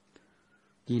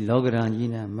ဒီလောကရန်ကြီး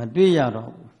နဲ့မတွေ့ရ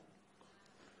တော့ဘူး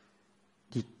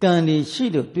ဒီကံတွေရှိ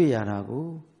လို့တွေ့ရတာကို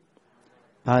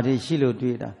ဘာတွေရှိလို့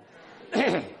တွေ့တာ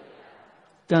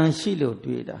ကံရှိလို့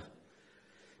တွေ့တာ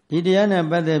ဒီတရားနဲ့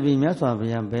ပတ်သက်ပြီးမြတ်စွာဘု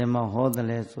ရားဘယ်မှာဟောသ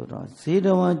လဲဆိုတော့ဇေတ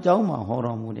ဝန်ကျောင်းမှာဟော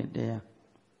တော်မူတဲ့တရား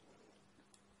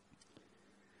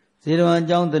ဇေတဝန်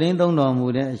ကျောင်းသရင်သုံးတော်မူ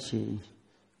တဲ့အရှိ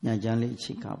ညာကျမ်းလေးအ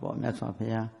ချိကပေါ့မြတ်စွာဘု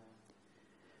ရား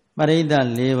ပရိသတ်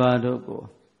၄ပါးတို့ကို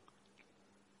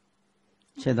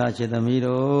ခြေသားခြေသမီး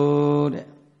တို့တဲ့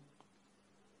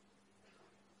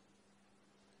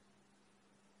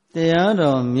တရား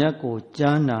တော်မြတ်ကို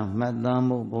ကြားနာမှတ်သား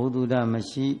မှုဘုဒ္ဓဒမ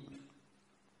ရှိ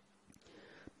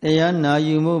တရားနာ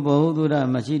ယူမှုဘုဒ္ဓဒ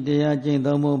မရှိတရားကျင့်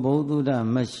သုံးမှုဘုဒ္ဓဒ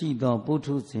မရှိသောပု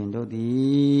ထုဇဉ်တို့သ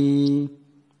ည်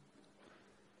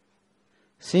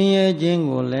ဆင်းရဲခြင်း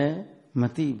ကိုလည်းမ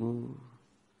သိဘူး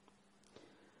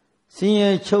ဆင်းရဲ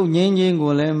ချုပ်ငြိမ်းခြင်း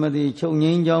ကိုလည်းမသိချုပ်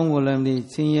ငြိမ်းကြောင်းကိုလည်းမသိ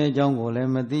ဆင်းရဲကြောင်းကိုလ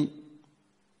ည်းမသိ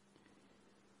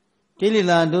ကိလေ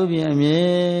သာတို့ဖြင့်အမြဲ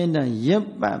တမ်းရက်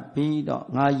ပတ်ပြီးတော့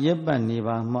ငါရက်ပတ်နေ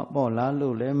ပါမှပေါ့လား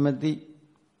လို့လည်းမသိ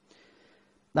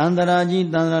တန္တရာကြီး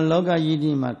တန္တရာလောကကြီး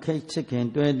ဒီမှာခိတ်ချစ်ခင်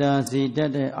တွေ့တာစီတ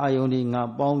တ်တဲ့အာယုန်ဒီငါ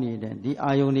ပေါင်းနေတဲ့ဒီ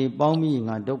အာယုန်ဒီပေါင်းပြီး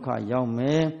ငါဒုက္ခရောက်မ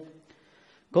ယ်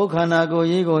ကိုယ်ခန္ဓာကိုယ်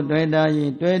ကြီးကိုတွေ့တာရ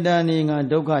င်တွေ့တာနေငါ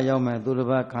ဒုက္ခရောက်မယ်သူတစ်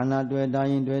ပါးခန္ဓာတွေ့တာ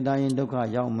ရင်တွေ့တာရင်ဒုက္ခ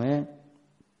ရောက်မယ်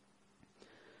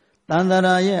တန္တ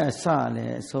ရာရဲ့အစလ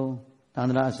ည်းအဆုံးတန္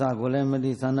တရာအစကိုလည်းမ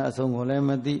သိသန္တာအဆုံးကိုလည်း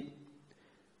မသိ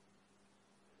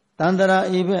တန္တရာ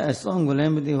ဤဘက်အဆုံးကိုလ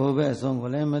ည်းမသိဟိုဘက်အဆုံးကို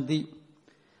လည်းမသိ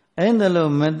အဲ့ဒါ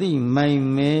လို့မသိမိုင်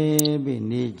မဲပြီး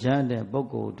နေကြတဲ့ပုဂ္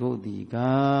ဂိုလ်တို့သည်က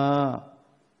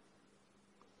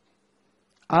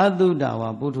အတုဒဝ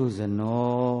ပုထုဇ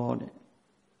နောတဲ့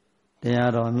တ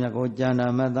ရားတော်မြတ်ကိုကြားနာ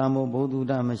မှတ်သားမှုဘုဒ္ဓ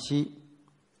ဒမရှိ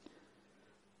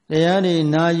တရားတွေ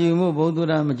နာယူမှုဘုဒ္ဓ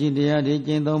ဒမရှိတရားတွေကျ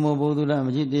င့်သုံးမှုဘုဒ္ဓဒမ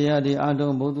ရှိတရားတွေအားထု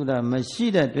တ်ဘုဒ္ဓဒမရှိ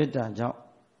တဲ့တွေ့တာကြောင့်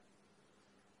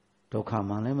ဒုက္ခ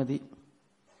မှလည်းမသိ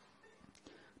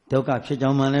ဒုက္ခဖြစ်ကြော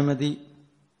င်းမှလည်းမသိ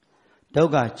ဒု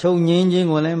က္ခချုပ်ငြိမ်းခြင်း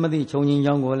ကိုလည်းမသိချုပ်ငြိမ်း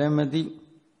ကြောင်းကိုလည်းမသိ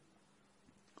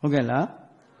ဟုတ်ကဲ့လား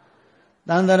တ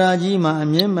န္တရာကြီးမှာအ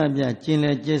မြဲမပြတ်ကျင်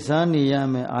လေကျစ်စားနေရ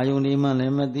မယ်အာယုန်ဒီမှလ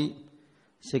ည်းမသိ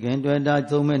စကင်တွေ့တာ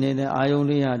သုံးမဲ့နေတဲ့အာယုန်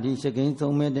တွေဟာဒီစကင်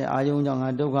သုံးမဲ့တဲ့အာယုန်ကြောင့်ငါ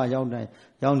ဒုက္ခရော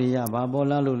က်နေရပါပေါ်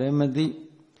လားလို့လည်းမသိ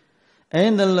အဲ့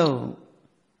ဒါလို့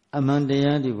အမှန်တ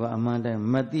ရားဒီကအမှန်တိုင်း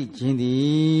မသိခြင်းသ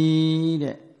ည်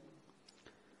တဲ့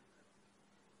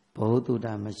ဘုဒ္ဓ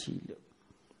တာမရှိလို့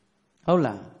ဟုတ်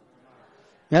လား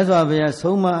မြတ်စွာဘုရား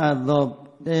ဆုံးမအပ်သော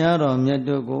တရားတော်မြတ်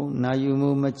တို့ကိုနာယူမှု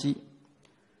မရှိ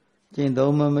ကျင့်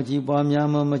သုံးမှုမရှိပွားများ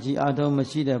မှုမရှိအားထုတ်မ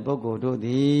ရှိတဲ့ပုဂ္ဂိုလ်တို့သ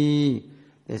ည်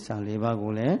သစ္စာ၄ပါး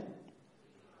ကိုလည်း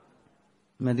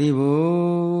မသိ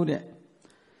ဘူးတဲ့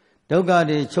ဒုက္ခ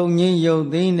တွေချုပ်ငြိမ်းရုပ်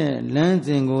သိမ်းတဲ့လမ်းစ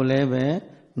ဉ်ကိုလည်းပဲ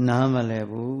နားမလဲ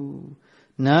ဘူး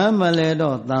နားမလဲ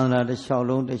တော့သံဃာတစ်လျှောက်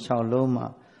လုံးမှာ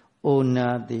အိုနာ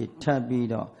တိထပ်ပြီး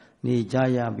တော့နေကြ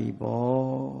ရပြီ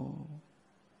ပေါ့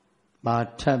ဘာ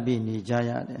ထပ်ပြီးနေကြ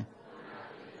ရတယ်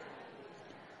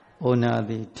အိုနာ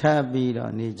တိထပ်ပြီး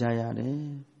တော့နေကြရတယ်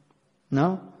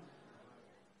နော်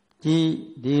ဒီ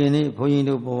ကနေ့ဘုန်းကြီး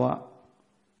တို့ဘဝ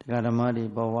တရားဓမ္မတွေ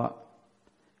ဘဝ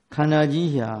ခန္ဓာကြီး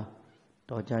ဟာ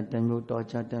တော်ကြတမျိုးဟို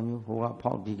က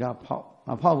ဖောက်ဒီကဖောက်မ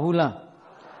ဖောက်ဘူးလား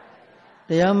တ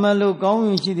ရားမလို့ကောင်းရ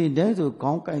င်ရှိသေးတယ်ဆို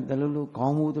ခေါင်းကိုက်တယ်လို့ခေါ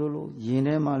င်းမူတယ်လို့ရင်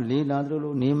ထဲမှာလေးလာတယ်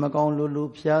လို့နေမကောင်းလို့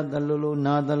ဖျားတယ်လို့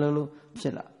နာတယ်လို့ဖြ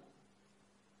စ်လာ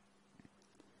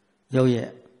ရုပ်ရဲ့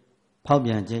ဖောက်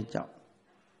ပြန်ခြင်းကြောင့်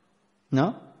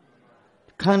နော်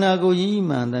ခန္ဓာကိုယ်ကြီး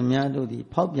မှန်သမျှတို့သည်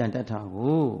ဖောက်ပြန်တတ်တာ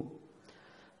ကို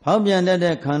ဖောက်ပြန်တတ်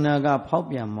တဲ့ခန္ဓာကဖောက်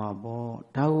ပြန်မှာပေါ့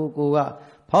ဒါကိုက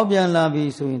ဖောက်ပြန်လာပြီ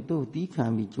ဆိုရင်သူ့တီးခံ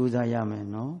ပြီးကြိုးစားရမယ်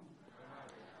နော်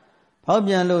ဖောက်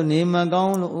ပြန်လို့နေမကော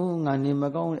င်းလို့ငါနေမ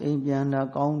ကောင်းအိမ်ပြန်တာ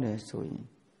ကောင်းတယ်ဆိုရင်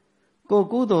ကို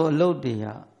ကုသိုလ်အလုပ်တွေ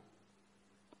ဟာ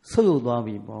ဆုတ်ယုတ်သွား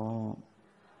ပြီပေါ့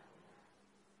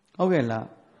ဟုတ်ကဲ့လား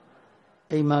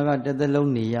အိမ်မှာကတစ်သက်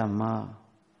လုံးနေရမှာ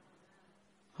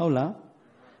ဟုတ်လား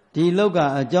ဒီလောက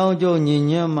အကြောင်းအကျိုးညီ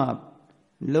ညွတ်မှ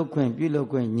လောက်ခွင့်ပြုလုပ်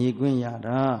ခွင့်ညီခွင့်ရ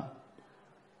တာ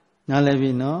နားလည်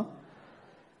ပြီနော်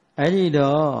အဲ့ဒီ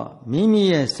တော့မိမိ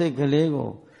ရဲ့စိတ်ကလေးကို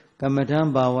ကမ္မထံ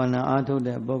ဘာဝနာအားထုတ်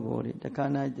တဲ့ပုဂ္ဂိုလ်တွေတခါ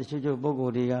နာတချို့ပုဂ္ဂို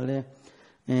လ်တွေကလည်း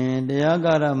တရား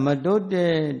ကာရမတိုး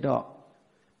တဲ့တော့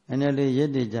အဲ့ဒီရက်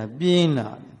တည်ကြပြင်းလာ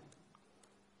တယ်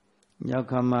ရောက်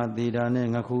ခမသေးတာနဲ့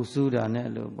ငခုစူးတာနဲ့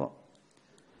လို့ပေါ့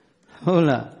ဟုတ်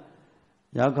လား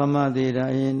ရောက်ခမသေးတာ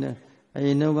အရင်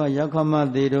တော့ကရောက်ခမ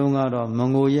သေးတုန်းကတော့မ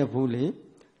ငိုရက်ဘူးလေ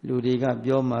လူတွေက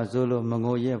ပြောမှဆိုလို့မ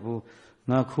ငိုရက်ဘူး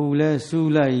ငခုလဲ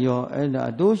စူးလိုက်ရောအဲ့ဒါ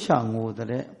အတိုးချငို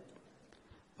တဲ့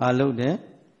ဘာလို့တဲ့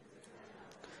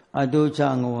အတိုးချ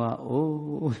ငိုဟာအိုး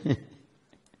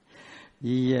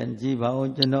ကြီးရဲ့ကြည်ပါအော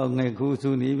င်ကျွန်တော်ငယ်ခုစု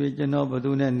နေပြီကျွန်တော်ဘယ်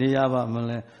သူနဲ့နေရပါမ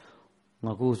လဲ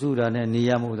ငါခုစုတာနဲ့နေ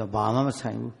ရမို့ဆိုဘာမှမ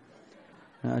ဆိုင်ဘူး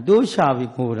အတိုးချ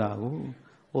ပြီးငိုတာကို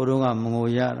ဟိုတုန်းကမငို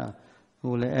ရတာ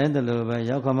ဟိုလေအဲ့ဒါလိုပဲ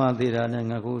ရောက်ခမသေးတာနဲ့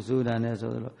ငါခုစုတာနဲ့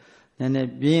ဆိုတော့နည်းနည်း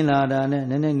ပြင်းလာတာနဲ့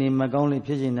နည်းနည်းနေမကောင်းလေး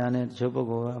ဖြစ်နေတာနဲ့တချို့ပုဂ္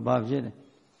ဂိုလ်ကဘာဖြစ်လဲ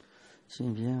ရှ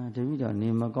င်ဗျာတပည့်တော်နေ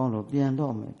မကောင်းတော့ပြန်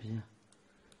တော့မယ်ဗျာ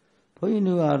ဘုန်းကြီး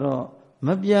တို့ကတော့မ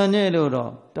ပြန်နဲ့လို့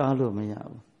တော့တားလို့မရ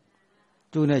ဘူး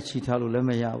ကျိုးနဲ့ချီထားလို့လည်း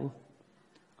မရဘူး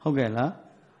ဟုတ်ကဲ့လား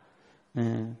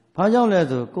ဘာကြောင့်လဲ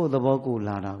ဆိုကိုယ်သဘောကို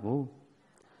လာတာ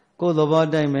ကိုယ်သဘော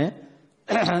တိုင်းပဲ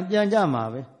ပြန်ကြမှာ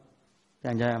ပဲပြ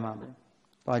န်ကြရမှာပဲ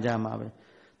သွားကြမှာပဲ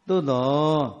သို့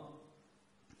တော့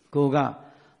ကိုက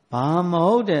ဘာမ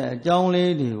ဟုတ်တဲ့အကြောင်း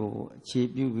လေးတွေကိုအခြေ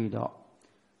ပြုပြီးတော့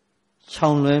ခြော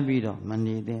င်လွဲပြီးတော့မ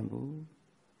နေသင့်ဘူး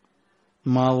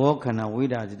မာဝေါခဏဝိ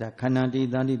ဒာစိတခဏတိ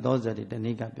တန်တိသောဇတိတ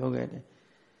ဏိကပြောခဲ့တယ်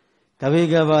ကပိ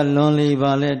ကဘာလွန်လီ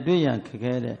ပါလဲတွေ့ရခက်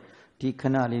ခဲတဲ့ဒီခ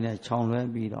ဏလေးနဲ့ခြောင်လွဲ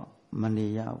ပြီးတော့မနေ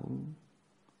ရဘူး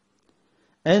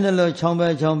အဲ့ဒါလို့ခြောင်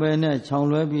ပဲနဲ့ခြောင်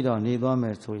လွဲပြီးတော့နေသွားမ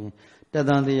ယ်ဆိုရင်တ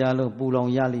သံတရားလို့ပူလော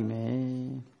င်ရလိမ့်မ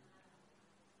ယ်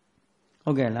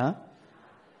ဟုတ်ကဲ့လား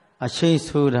အရှိန်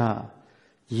ဆိုတာ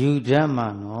ယူဓမ္မ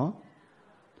နော်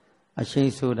အရှိ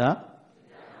န်ဆိုတာ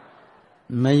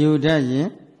မယူတတ်ရင်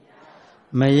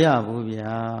မရဘူး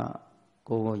ဗျာ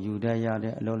ကိုယ်ကိုယူတတ်ရတ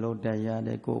ယ်အလုပ်လုပ်တတ်ရတ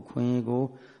ယ်ကိုယ်ခွင့်ကို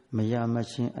မရမ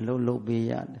ချင်းအလုပ်လုပ်ပေး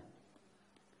ရတယ်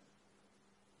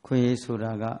ခွင့်ရဆို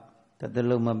တာကတ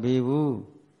လုံးမပေးဘူး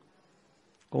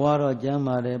ကိုကတော့ကျမ်း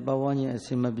ပါတယ်ပဝန်းကျင်အစ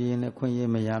င်မပြေရင်ခွင့်ရ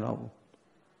မရတော့ဘူး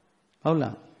ဟုတ်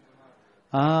လား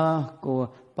ကို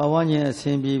ပဝန်းကျင်အစ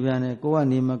င်ပြေပြန်တယ်ကိုက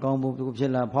နေမကောင်းဘူးဖြ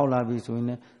စ်လာဖောက်လာပြီဆိုရင်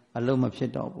လည်းအလုံးမဖြ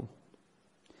စ်တော့ဘူး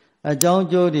အကြောင်း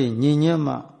ကျိုးတွေညီညွတ်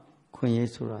မှခွင့်ရ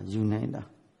ဆိုတာယူနိုင်တာ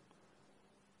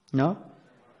နော်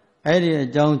အဲ့ဒီအ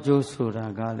ကြောင်းကျိုးဆိုတာ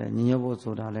ကလည်းညီညွတ်ဖို့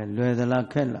ဆိုတာလည်းလွယ်သလား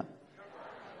ခက်လား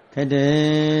ခက်တ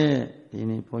ယ်ဒီ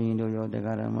နေ့ဘုန်းကြီးတို့ရောတ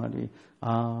ရားဓမ္မတွေ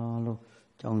အားလုံး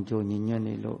ကြောင်းကျိုးညီညွတ်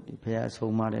နေလို့ဒီဘုရား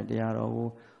ဆုံးမတဲ့တရားတော်ကို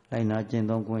လိုက်နာကျင့်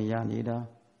သုံးခွင့်ရနေတာ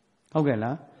ဟုတ်ကဲ့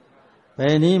လားဘ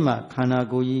ယ်နည်းမှခန္ဓာ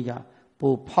ကိုယ်ကြီးက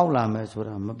ပိုဖောက်လာမယ်ဆို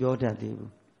တာမပြောတတ်သေး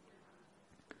ဘူး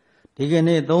ဒီက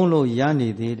နေ့သုံးလို့ရနေ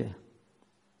သေးတယ်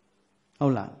ဟု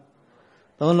တ်လား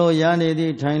သုံးလို့ရနေ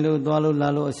သေးထိုင်လို့သွားလို့လာ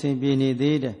လို့အစဉ်ပြေနေ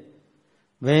သေးတယ်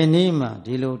ဘယ်နည်းမှ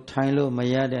ဒီလိုထိုင်လို့မ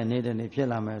ရတဲ့နေတဲ့နေ့ဖြစ်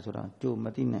လာမယ်ဆိုတာကြိုမ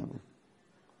သိနိုင်ဘူး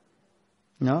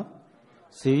နော်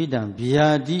ဇေဝိတံဗျာ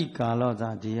တိကာလောသာ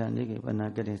ဒီယနေကေပနာ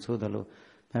ကတိဆိုသလို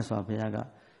မြတ်စွာဘုရားက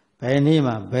ဘယ်နည်း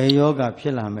မှဘယ်ယောဂဖြ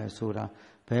စ်လာမယ်ဆိုတာ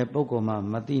ဘယ်ပုဂ္ဂိုလ်မှ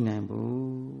မသိနိုင်ဘူး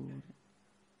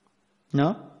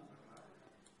နော်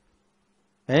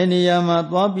ဘယ်နေရာမှာ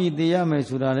သွားပြီးသိရမယ်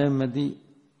ဆိုတာလည်းမသိ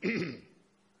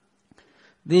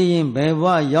သိရင်ဘယ်ဘဝ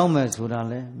ရောက်မယ်ဆိုတာ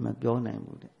လည်းမပြောနိုင်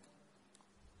ဘူးတဲ့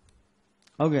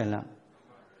ဟုတ်ကဲ့လား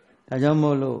ဒါကြောင့်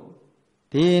မို့လို့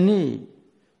ဒီနေ့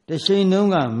တရှိန်လုံး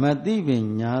ကမသိပင်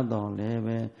ညာတော်လည်း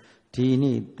ပဲဒီ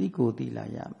နေ့သိကိုသိလာ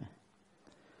ရမယ်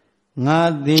ငါ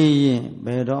သိရင်ဘ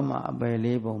ယ်တော့မှအပယ်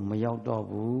လေးပုံမရောက်တော့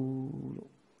ဘူး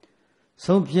လို့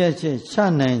ဆုံးဖြတ်ချက်ချ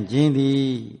နိုင်ခြင်းသည်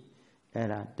အဲ့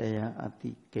ဒါတရားအသိ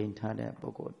ကိန်းထားတဲ့ပု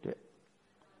ဂ္ဂိုလ်အတွက်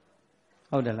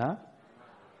ဟုတ်တယ်လား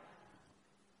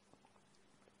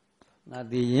ငါ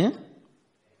သိရင်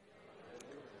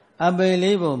အပယ်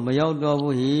လေးပုံမရောက်တော့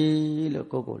ဘူးဟိလို့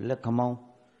ကိုယ့်ကိုလက်ခမောင်း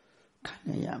ခံ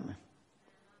နိုင်ရမယ်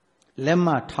လက်မ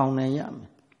ထောင်နိုင်ရမယ်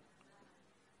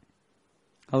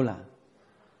ဟုတ်လား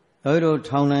တို့တို့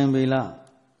ထောင်နိုင်ပြီလား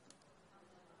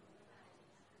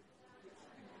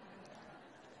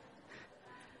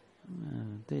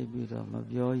သိပြီးတော့မ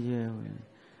ပြောရဲဘူး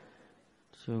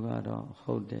တချို့ကတော့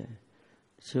ဟုတ်တယ်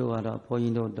တချို့ကတော့ဘုန်း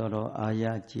ကြီးတို့တော်တော်အာရ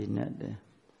ကြည်နေတယ်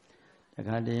တ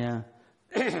ခါတည်း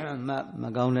မ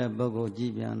ကောင်းတဲ့ပုဂ္ဂိုလ်ကြ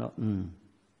ည့်ပြန်တော့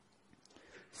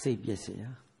စိတ်ပြည့်စ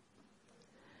ရာ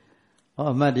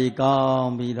အမှတ်ဒီကော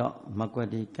င်းပြီးတော့မကွက်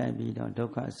ဒီကိုက်ပြီးတော့ဒု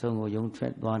က္ခအဆုံးကိုယုံထွ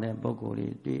က်သွားတဲ့ပုဂ္ဂိုလ်တွေ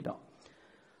တွေ့တော့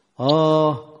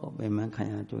ကိုယ်ပင်မခံ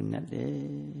ရကျိုးနဲ့တယ်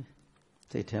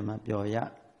စိတ်ထဲမှာပျော်ရ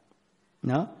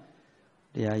နော်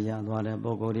တရားရသွားတဲ့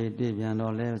ပုဂ္ဂိုလ်တွေတွေ့ပြန်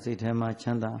တော့လဲစိတ်ထဲမှာချ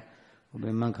မ်းသာဘ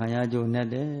ယ်မှခံရကြုံနဲ့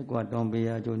တယ်ကိုယ်တွန်းပေးရ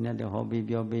ကြုံနဲ့တယ်ဟောပြီး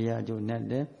ပြောပေးရကြုံနဲ့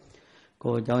တယ်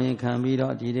ကိုယ်အကြောင်းရင်ခံပြီး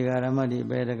တော့ဒီတရားဓမ္မတွေ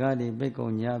ပဲတကားတွေပိတ်ကု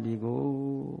န်ညပြီကို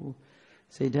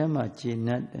စိတ်ထဲမှာကျေန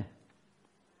ပ်တယ်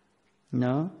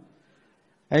နော်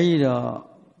အဲ့ဒီတော့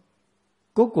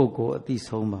ကိုအတိ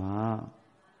ဆုံးပါ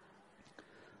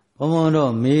ဘုံဘုံ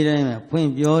တော့မေးတိုင်းဖွင့်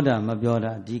ပြောတာမပြော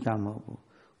တာအဓိကမဟုတ်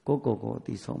ဘူးကိုအ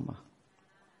တိဆုံးပါ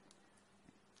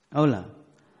ဟုတ်လား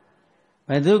ဘ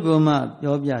ယ်သူကမှ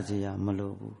ပြောပြเสียမ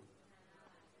လိုဘူး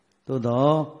သို့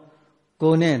တော့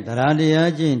ကိုနဲ့တရားတ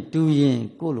ရားချင်းတူရင်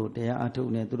ကိုလိုတရားအထု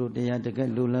တ်နေသူတို့တရားတကယ်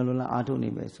လိုလားအထုတ်နေ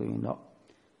ပဲဆိုရင်တော့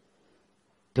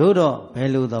တို့တော့ဘယ်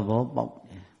လိုသဘောပေါက်တ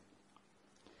ယ်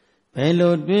ဘယ်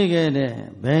လိုတွေးခဲ့တယ်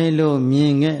ဘယ်လိုမြ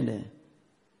င်ခဲ့တယ်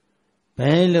ဘ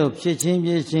ယ်လိုဖြစ်ချင်း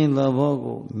သဘော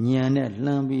ကိုဉာဏ်နဲ့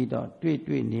လှမ်းပြီးတော့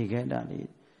တွေ့နေခဲ့တာလေ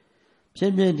ဖြ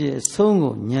စ်တဲ့အဆုံး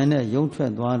ကိုဉာဏ်နဲ့ယုံထွ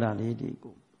က်သွားတာလေးတွေ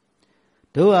ကို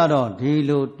တို့ကတော့ဒီ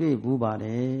လိုတွေ့ဘူးပါတ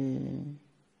ယ်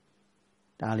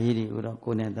ဒါလေးတွေကိုတော့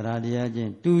ကိုယ်နဲ့တရားတရားချ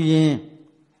င်းတူရင်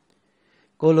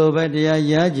ကိုလိုပဲတရား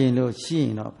ရခြင်းလို့ရှိရ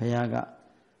င်တော့ဘုရားက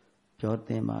ပြောသ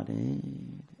င်ပါတယ်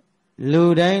လူ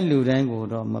တိုင်းကို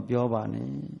တော့မပြောပါနဲ့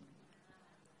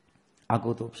အကု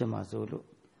သိုလ်ဖြစ်မှာဆိုလို့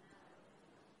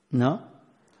နော်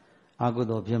အကု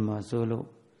သိုလ်ဖြစ်မှာဆိုလို့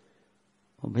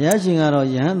ဘုရားရှင်ကတော့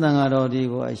ယဟန်တန်ဃာတော်ဒီ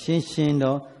ကိုအရှင်း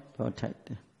တော့ပြောထိုက်တ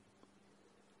ယ်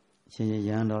ရှင်ယဟ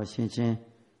န်တော်ရှင်း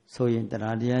ဆိုရင်တ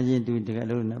ရားတရားချင်းတူတကယ်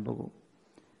လို့တဲ့ပုဂ္ဂိုလ်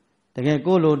တကယ်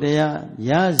ကိုလိုတရား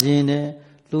ရခြင်းနဲ့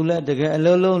လူလည်းတကယ်အ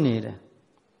လုံးလုံးနေတယ်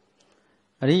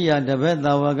အရိယာတပည့်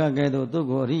သာဝကကဲ့သို့သူ့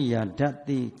ကိုအရိယာဓာတ်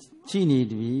တိရှိနေ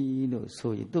ပြီလို့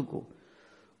ဆိုရင်သူ့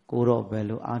ကိုတော့ဘယ်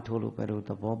လိုအားထုတ်လို့ဘယ်လိုသ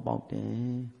ဘောပေါက်တယ်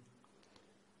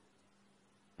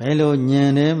ဘယ်လိုဉာ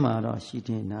ဏ်ထဲမှာတော့ရှိတ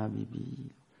င်နာပြီ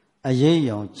အရေး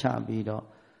ရောင်ချပြီးတော့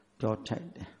ပြောထိုက်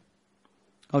တယ်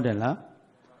ဟုတ်တယ်လား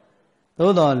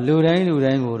သို့တော့လူတိုင်းကို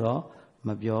တော့မ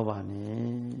ပြောပါ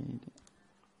နဲ့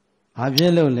ဘာဖြ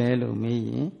စ်လို့လဲလို့မေးရ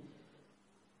င်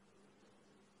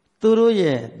သူတို့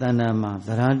ရဲ့တဏ္ဍာမှာသ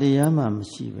ရတရားမှမ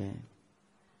ရှိပဲ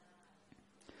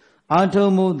အာထုံ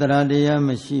မှုသရတရားမ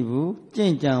ရှိဘူးကြ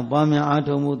င်ကြံပွားများအာ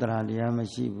ထုံမှုသရတရားမ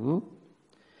ရှိဘူး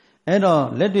အဲ့တော့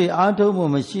လက်တွေ့အာထုံမှု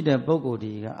မရှိတဲ့ပုဂ္ဂိုလ်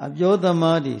တွေကအပြောသ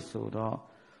မားတွေဆိုတော့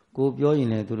ကိုပြောရင်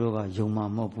လည်းသူတို့ကယုံမှာ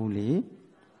မဟုတ်ဘူးလေ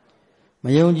မ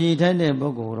ယုံကြည်ထိုက်တဲ့ပု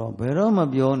ဂ္ဂိုလ်တော့ဘယ်တော့မ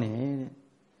ပြောနဲ့တဲ့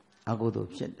အကုသိုလ်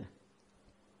ဖြစ်တယ်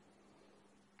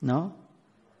နော်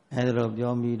အဲ့ဒါတော့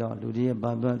ပြောပြီးတော့လူတွေရဲ့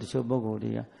ဘာပြောတချို့ပုဂ္ဂိုလ်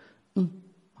တွေက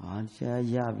ဟာရှား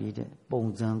ရပြီတဲ့ပုံ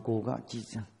စံကိုကကြည်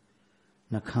စံ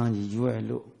နှခမ်းကြီးရွယ်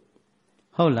လို့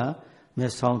ဟုတ်လားမျ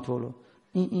က်စောင်းထိုးလို့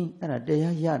အဲ့ဒါတ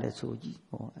ရားရတယ်ဆိုကြည့်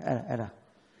ဟောအဲ့ဒါ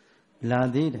လာ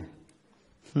သေးတယ်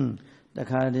တ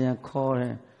ခါတည်းခေါ်တ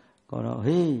ယ်ခေါ်တော့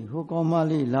ဟေးဟိုကောင်မ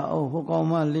လေးလာအောင်ဟိုကောင်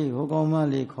မလေး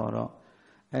ခေါ်တော့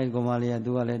အဲ့ဒီကောင်မလေးက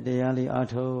သူကလည်းတရားလေးအား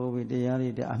ထုတ်ပြီးတရား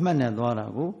လေးအမှတ်နဲ့သွားတာ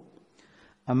ကို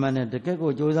အမှန်နဲ့တကယ့်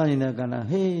ကိုကြိုးစားနေတဲ့ကံ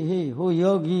ဟေးဟို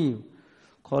ယောဂီ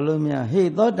ခေါ်လို့မြဟေး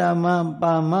သောတာမန်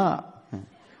ပါမ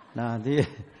လာသေး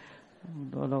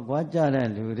တော့ကွာကြတဲ့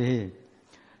လူတွေ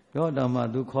ပြောတော့မှ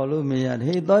သူခေါ်လို့မရ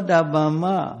ဟေးသောတာပန်မ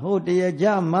ဟိုတရားကြ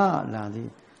မလာသေး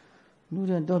လူ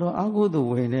တွေတော်အကုသိုလ်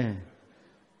ဝင်နေ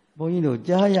ဘုန်းကြီးတို့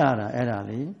ကြားရတာအဲ့ဒါ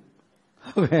လေ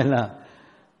ဟုတ်ကဲ့လား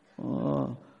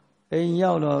အိမ်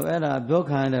ရောက်တော့အဲ့ဒါပြော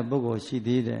ခံရတဲ့ပုဂ္ဂိုလ်ရှိ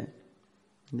သေးတယ်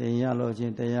နေရလို့ချ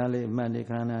င်းတရားလေးအမှတ်နေ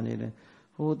ခန္ဓာနေတယ်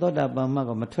ဟိုသောတာပန်မက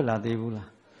မထွက်လာသေးဘူးလား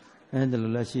အဲ့ဒါ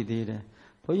လိုလည်းရှိသေးတယ်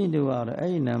ဘုန်းကြီးတို့ကတော့အဲ့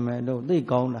ဒီနာမည်တော့သိ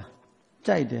ကောင်းတာ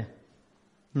ကြိုက်တယ်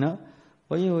နော်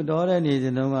ဘုန်းကြီးတို့တော်တဲ့နေစ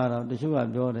ဉ်တုန်းကတော့တချို့က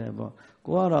ပြောတယ်ပေါ့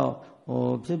ကိုကတော့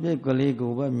ဖြစ်ကလေး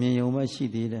ကိုပဲမြင်ုံပဲရှိ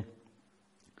သေးတယ်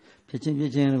ဖြစ်ချ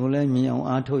င်းကိုလည်းမြင်အောင်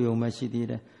အားထုတ်ရုံပဲရှိသေး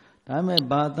တယ်ဒါပေမဲ့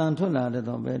ဘာအတန်ထွက်လာတဲ့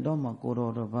တော့ဘယ်တော့မှကို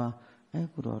တော်တော့ဘာ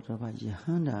ကိုတော်တော့ဘာယဟ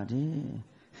န္တာတဲ့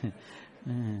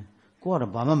ကိုက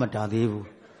တော့ဘာမှမတာသေးဘူး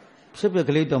ဖြစ်က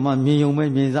လေးတော့မှမြင်ုံပဲ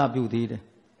မြင်စပြုသေးတယ်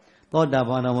သောတာပ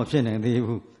န်တော့မဖြစ်နိုင်သေး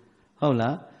ဘူးဟုတ်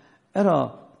လားအဲ့တော့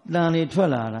တန်လေးထွက်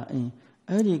လာတာ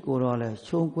အဲ့ဒီကိုတော့လဲ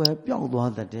ရှုံကွယ်ပျောက်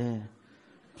သွားတဲ့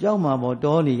ပျောက်မှာပေါ့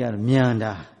တောနေရမြန်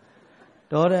တာ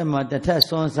တောထဲမှာတစ်ထက်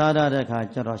စွန်းစားတဲ့ခါ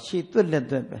ကျတော့ရှေ့သွက်လက်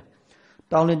သွက်ပဲ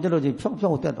တောင်းလေးတက်လို့ချင်း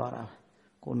ဖြောက်တက်သွားတာ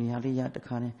ကိုနေရာလေးရတ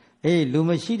ခါနဲ့လူမ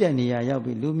ရှိတဲ့နေရာရောက်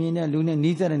ပြီလူမြင်တဲ့လူနဲ့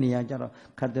နီးစပ်တဲ့နေရာကျတော့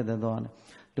ခတ်တက်သွားတယ်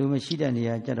လူမရှိတဲ့နေ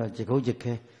ရာကျတော့ကြကုတ်ကြ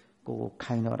ခဲကို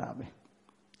ခိုင်းတော့တာပဲ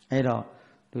အဲ့တော့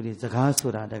လူတွေစကားဆို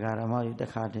တာတရားဓမ္မတွေတ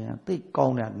ခါတည်းသိကော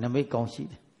င်းတာနမိတ်ကောင်းရှိ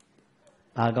တယ်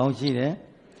ဘာကောင်းရှိတယ်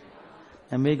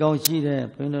နမိတ်ကောင်းရှိတယ်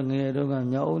ဘုန်းတော်ငယ်တို့က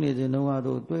မြောက်အုပ်နေစဉ်တုန်းက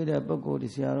တော့တွေ့တဲ့ပုဂ္ဂိုလ်ဒီ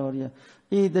ဆရာတော်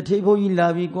ကြီးတထေးဘုန်းကြီးလာ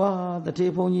ပြီကွာတ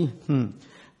ထေးဘုန်းကြီး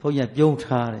ဘုန်းကြီးပြုံး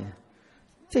ထားတယ်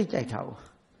စိတ်ကြိုက်တာကို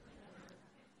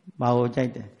ဘာကိုကြို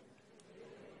က်တယ်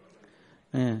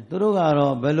သူတို့က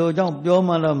တော့ဘယ်လိုကြောင့်ပြော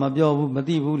မှတော့မပြောဘူးမ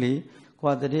သိဘူးလေ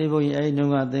ခွာတတိဘုန်းကြီးအဲ့ဒီ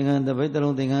ကသင်္ကန်းတပိတ်တ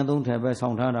လုံးသင်္ကန်း3ထည်ပဲဆော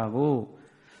င်ထားတာကို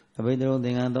တပိတ်တလုံးသ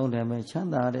င်္ကန်း3ထည်ပဲချမ်း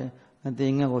သာတယ်သ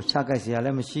င်္ကန်းကိုချကြိုက်เสียလ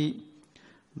ည်းမရှိ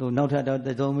သူနောက်ထပ်တော့တ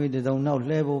စုံမိတစုံနောက်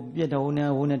လှဲဖို့ပြစ်တော်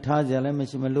နဲ့ထားเสียလည်းမ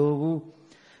ရှိမလိုဘူး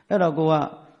အဲ့တော့ကိုက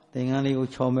သင်္ကန်းလေးကို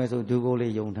ချော်မဲ့ဆိုဒုကို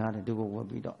လေးယုံထားတယ်ဒုကိုဝတ်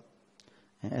ပြီးတော့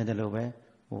အဲ့ဒါလိုပဲ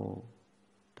ဟို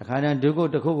တခါတည်းဒုကို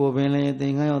တစ်ခုကိုပင်လည်းသ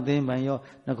င်္ကန်းရောသင်္ပန်ရော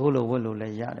နှစ်ခုလိုဝတ်လို့လ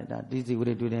ည်းရတယ်ဒါတိစီဝိ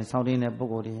ရိတူတင်ဆောင်းတင်းတဲ့ပု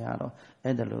ဂ္ဂိုလ်တွေရတော့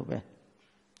အဲ့ဒါလိုပဲ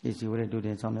တိစီဝိရိတူတ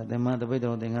င်ဆောင်းတဲ့သင်္မတပိတ်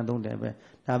တော်သင်္ကန်း3တယ်ပဲ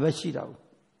ဒါပဲရှိတာဘူး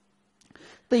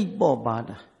သိပ်ပေါ့ပါ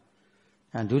တာ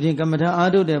ဒုတင်ကမ္မထာအာ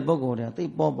ထုတ်တဲ့ပုဂ္ဂိုလ်တွေသိ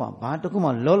ပ်ပေါ့ပါဘာတစ်ခုမှ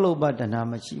လောလောဘတဏှာ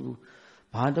မရှိဘူး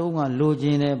ဘာတစ်ခုမှလိုချ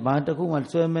င်တယ်ဘာတစ်ခုမှ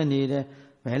စွဲမဲ့နေတယ်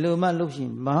ဘယ်လိုမှလုပ်ရှင်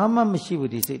ဘာမှမရှိ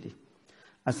ဘူးဒီစိတ်တွေ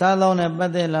အစားလောင်းနဲ့ပ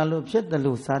တ်သက်လာလို့ဖြစ်တယ်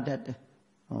လို့စားတတ်တယ်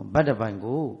ဗတ်တပိုင်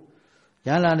ကိုရ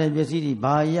လာတဲ့ပစ္စည်းတွေ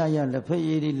ဘာရလက်ဖက်ရ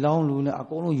ည်တွေလောင်းလူနဲ့အ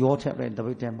ကုန်လုံးရောထက်လိုက်တ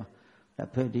ပိတ်ထဲမှာလက်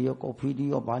ဖက်တွေရောကော်ဖီတွေ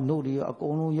ရောဘာနို့တွေရောအကု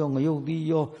န်လုံးရောငရုတ်သီး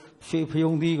ရောရွှေဖ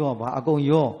ယုံသီးရောဘာအကုန်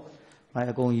ရော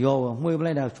အကုန်ရောမှွေပ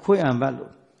လိုက်တာခွေးအံပတ်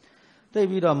လို့တိတ်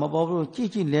ပြီးတော့မပေါ်ဘူးကြ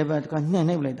ည့်လဲပဲတခါနှံ့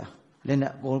နှိပ်လိုက်တာလက်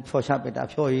နဲ့အကုန်ဖြော်ချပစ်တာ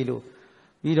ဖြော်ရည်လို့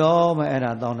ပြီးတော့မှအဲ့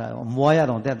ဒါတောင်းတာမွားရ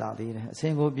တော့တက်တာသေးတယ်အစ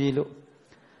င်ကိုပြေးလို့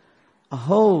အ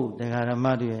ဟုတ်တရားဓမ္မ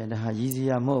တွေဒါဟာရည်စ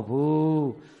ရာမဟုတ်ဘူး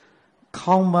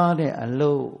ခေါင်းပါတဲ့အ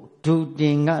လုပ်ဒုတ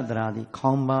င်ကသရာဒီခေါ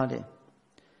င်းပါတဲ့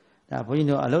ဒါဘုန်းကြီး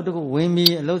တို့အလုပ်တခုဝင်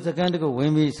ပြီးအလုပ်စကန်တခုဝ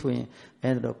င်ပြီးဆိုရင်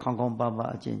အဲ့ဒါတော့ခေါင်းခေါင်းပါပါ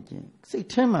အချင်းချင်းစိတ်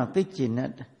ထဲမှာသိကျင်တ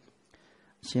တ်တယ်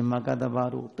အရှင်မကတ္တဗ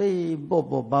တို့သိပေါ့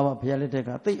ပေါ့ပါပါဘုရားလက်ထက်က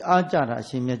သိအားကြတာအ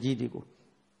ရှင်မြတ်ကြီးတွေကို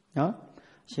နော်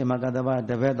အရှင်မကတ္တဗ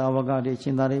တပည့်သာဝကတွေရှ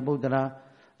င်သာရိပုတ္တရာ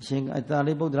အရှင်သာ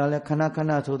ရိပုတ္တရာလည်းခဏခ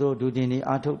ဏဆိုတော့ဒုတင်တွေ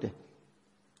အားထုတ်တယ်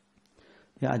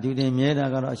အဒုတင်မြဲတာ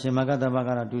ကတော့အရှင်မကတ္တဗက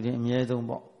တော့ဒုတင်အမြဲဆုံး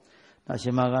ပေါ့အရှ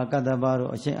င်မကတ္တဗ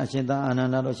တို့အရှင်သာအာနန္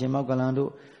ဒတို့အရှင်မောကလန်တို့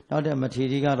နောက်တဲ့မထေ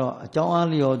ရီကတော့အကြောင်းအား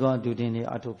လျော်သောဒုတင်တွေ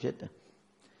အားထုတ်ဖြစ်တယ်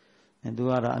သူ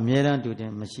ကတော့အမြဲတမ်းဒုတ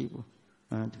င်မရှိဘူး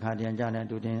တခါတည်းကြတဲ့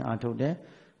ဒုတင်အားထုတ်တယ်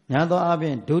များသောအားဖြ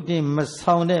င့်ဒုတင်မ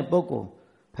ဆောင်တဲ့ပုဂ္ဂိုလ်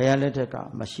ဘုရားလက်ထက်က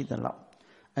မရှိသလောက်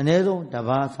အနည်းဆုံးတစ်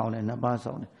ပါးဆောင်တယ်နှစ်ပါး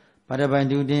ဆောင်တယ်ဗတ္တပိုင်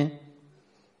ဒုတင်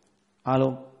အား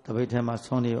လုံးတပိတ်ထဲမှာ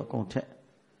ဆွမ်းနေအကုန်ထက်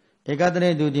ဧကတ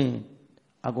ရေဒုတင်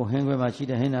အကုန်ဟင်းခွဲမှာရှိ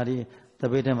တဲ့ဟင်းနာတွေတ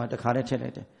ပိတ်ထဲမှာတစ်ခါတည်းထည့်လို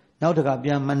က်တယ်နောက်တစ်ခါပြ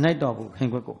န်မနိုင်တော့ဘူးဟ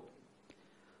င်းခွဲကို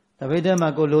တပိတ်ထဲမှာ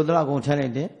ကိုလိုတော့အကုန်ထည့်လို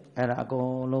က်တယ်အဲ့ဒါအကုန်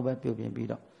လုံးပဲပြုတ်ပြင်ပြီး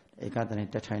တော့ဧကတရေ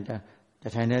တစ်ထို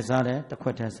င်နဲ့စားတယ်တစ်ခွ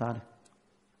က်တည်းစားတယ်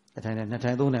တစ်ထိုင်နဲ့နှစ်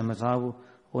ထိုင်သုံးထိုင်မစားဘူး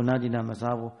ဟိုနာဒီနာမ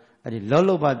စားဘူးအဲ့ဒီလော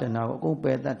လောဘတဏှာကိုအကုန်ပ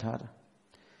ယ်တတ်ထားတာ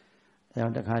အဲကြော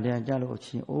င့်တခါတည်းကြလို့ချ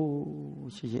င်း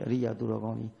အိုးရှိအရိယာသူတော်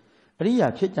ကောင်းကြီးအရိယာ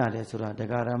ဖြစ်ကြတယ်ဆိုတာတ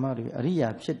ရားဓမ္မတွေအရိယာ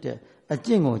ဖြစ်တဲ့အကျ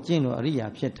င့်ကိုကျင့်လို့အရိယာ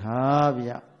ဖြစ်တာဗျ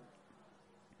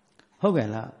ဟုတ်ကဲ့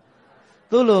လား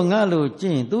သူ့လိုငါလိုကျ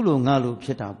င့်သူ့လိုငါလိုဖြ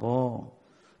စ်တာပေါ့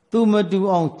သူမတူ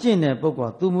အောင်ကျင့်တဲ့ပုဂ္ဂို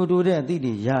လ်သူမတူတဲ့အသည့်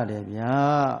တွေရတယ်ဗျာ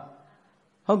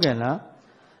ဟုတ်ကဲ့လား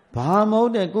ဘာမဟု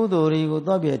တ်တဲ့ကုသိုလ်တွေကို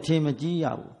တော့ပြအထင်မကြီးရ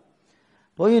ဘူး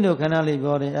ဘုန်းကြီးတို့ခဏလေး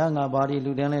ပြောတယ်ငါဘာဒီ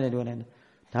လူတန်းလိုက်တယ်ပြောတယ်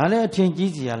ဒါလည်းအထင်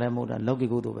ကြီးစီရလည်းမဟုတ်တာလောကီ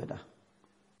ကုသိုလ်ပဲဒါ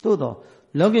သို့တော့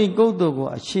လောကီကုသိုလ်ကို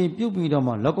အခြေပြုပြီးတော့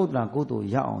မှလောကုတ္တရာကုသိုလ်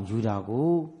ရအောင်ယူတာ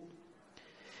ကို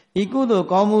ဤကုသိုလ်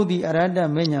ကောင်းမှုသည်အရဟတ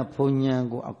မဉ္ဇဉ်ဘုံဉဏ်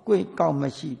ကိုအကွေ့ကောက်မ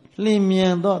ရှိလျင်မြ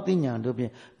န်သောသိဉာဏ်တို့ဖြ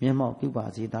င့်မျက်မှောက်ပြုပါ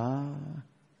စေသာ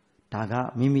ဒါက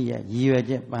မိမိရဲ့ရည်ရွယ်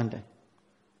ချက်ပန်းတယ်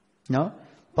နော်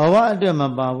ဘဝအတွက်မ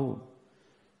ပါဘူး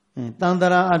တန်တ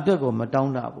ရာအတွက်ကိုမတော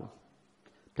င်းတဘူး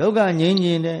ဒုက္ခငြိမ်းခြ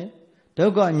င်းတဲ့ဒု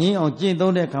က္ခငြိမ်းအောင်ကျင့်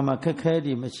သုံးတဲ့အခါမှာခက်ခဲ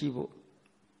တွေမရှိဘူး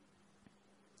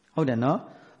ဟုတ်တယ်နော်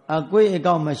အကွေ့အ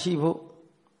ကောက်မရှိဘူး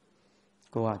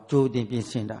ကိုကကြိုတင်ပြင်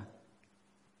ဆင်တာ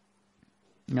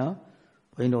နော်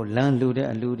ဘုန်းကြီးတို့လမ်းလူတဲ့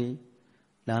အလူတွေ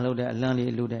လမ်းလုပ်တဲ့အလန်း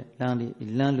လေးလူတဲ့လ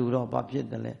မ်းလူတော့ဘာဖြစ်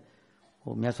တယ်လဲ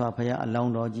ဟိုမြတ်စွာဘုရားအလော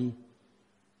င်းတော်ကြီး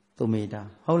သူမေတာ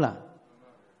ဟုတ်လား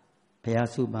ဘုရား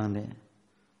စုပန်းတယ်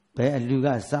ဘယ်အလူက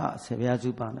စဆေဘုရားစု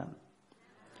ပန်းတာ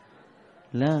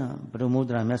လမ်းဘုရမုဒ္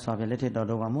ဒရာမြတ်စွာဘုရားလက်ထက်တော်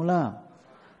ကမို့လား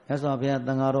မြတ်စွာဘုရားတ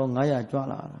န်ဃာတော်900ကြွ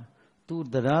လာတာသူ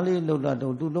တရားလေးလှုပ်လာ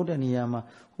တော့သူလှုပ်တဲ့နေရာမှာ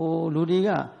ဟိုလူတွေက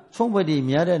ချုံးပတိ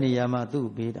များတဲ့နေရာမှာသူ့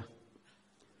ပေးတာ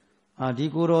ဒီ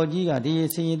ကိုတော်ကြီးကဒီ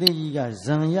စင်ရသေးကြီးက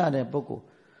ဇံရတဲ့ပုဂ္ဂိုလ်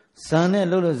ဇံနဲ့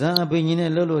လှုပ်လို့ဇံအပင်ကြီး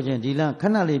နဲ့လှုပ်လို့ချင်းဒီလခ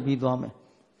ဏလေးပြီးသွားမယ်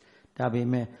ဒါပေ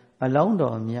မဲ့အလောင်း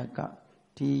တော်မြတ်က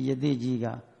ဒီယသိကြီးက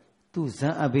သူ့ဇံ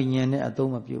အပင်ဉာဏ်နဲ့အ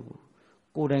သုံးမပြုဘူး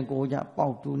ကိုယ်တိုင်ကိုယ်ကြပေါ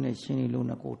က်တူးနဲ့ရှင်းနေလို့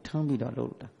နဲ့ကိုထမ်းပြီးတော့လှု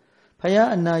ပ်တာဖယား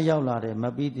အနာရောက်လာတယ်မ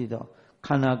ပြီးသေးတော့ခ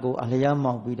န္ဓာကိုယ်အလျား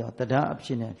မောက်ပြီးတော့တရားအဖြ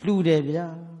စ်နဲ့လှူတယ်ဗျာ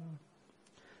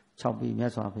6ပြီးမြ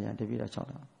တ်စွာဘုရားတပည့်တော်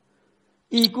6တာ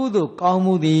ဤကုသိုလ်ကောင်း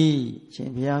မှုသည်ရှင်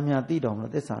ဘုရားများသိတော်မ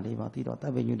လို့သစ္စာလေးပါသိတော်တ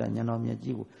ပ်ပိညုတဉာဏ်တော်မြတ်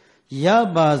ကြီးကိုရ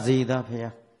ပါစေသာဘု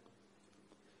ရား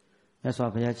မြတ်စွာ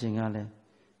ဘုရားရှင်ကလည်း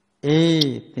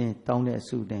အေးသင်တောင်းတဲ့အ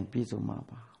ဆုတိုင်ပြည့်စုံမှာ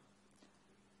ပါ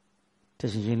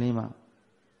Tashinima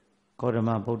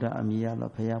Kodama Buddha Amia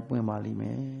Lopaya Pumbali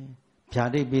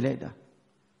Piade Bileta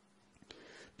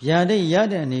Piade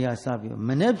Yada and Nia Sabio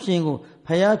Manepshingo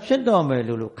Paya Chedome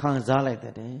Lulu Kanza like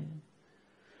that day.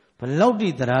 But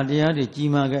Lodi the Radia de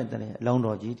Jima get the long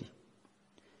Rogiti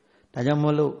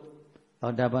Tajamolo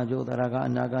or Dabajo, the Raga,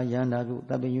 Naga, Yanagu,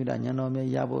 Tabiuda,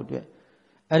 Yanome, Yabo,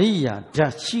 Aria,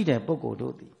 just she de Boko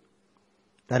Dodi.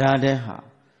 The Radeha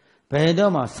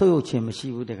Pedoma so chim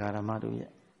she would the Garamadu.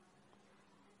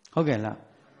 Okay, la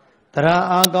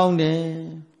Tara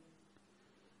Agone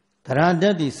Tara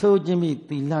Daddy, so Jimmy,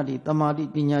 Piladi,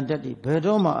 Tamadi, Pina Daddy,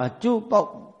 Pedoma, a two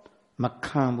pop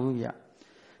Macambuya.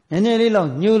 And a little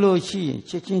new low she,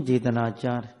 Chichin Jitana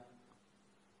jar.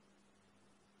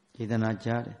 Jitana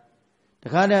jar. The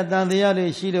Kada than the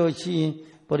other she,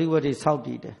 but it was a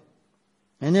Saudi.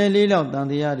 And a little than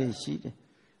the other she.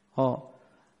 Oh,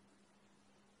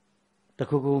 the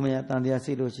cuckoo may than the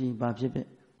Asido she, Babi,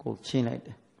 go chin like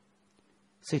that.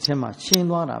 စိတ်ထဲမှာရှင်း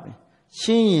သွားတာပဲရှ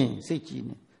င်းရင်စိတ်ကြည်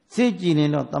နေစိတ်ကြည်နေ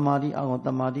တော့တမာတိအောင်တ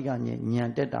မာတိကညံ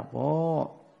တက်တာပေါ့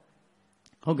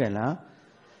ဟုတ်ကဲ့လား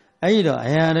အဲ့ဒီတော့အ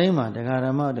ရာတိုင်းမှာတရားဓ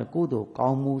မ္မတဲ့ကုသိုလ်ကော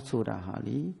င်းမှုဆိုတာဟာ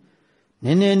လीန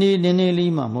ည်းနည်း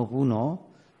လေးမှမဟုတ်ဘူးနော်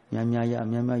များများ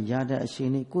ရတဲ့အရှင်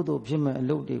လေးကုသိုလ်ဖြစ်မဲ့အ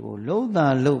လုပ်တွေကိုလုံးသာ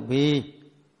လုပ်ပေး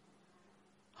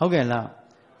ဟုတ်ကဲ့လား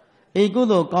အဲ့ကု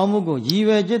သိုလ်ကောင်းမှုကိုရည်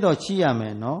ရွယ်ချက်တော့ရှိရမ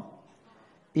ယ်နော်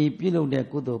ဤပြုလုပ်တဲ့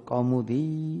ကုသိုလ်ကောင်းမှုသည်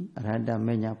အရဟတမ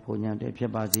ဉ္ဇဉ်ဘုံဉာဏ်တည်းဖြ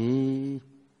စ်ပါစေ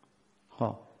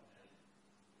ဟော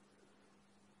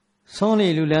ဆုံးနေ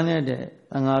လူလန်းတဲ့တ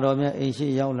န်ဃာတော်များအိမ်ရှိ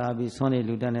ရောက်လာပြီးဆုံးနေ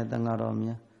လူတန်းတဲ့တန်ဃာတော်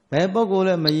များဘယ်ပုဂ္ဂိုလ်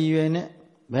လဲမရည်ရွယ်နဲ့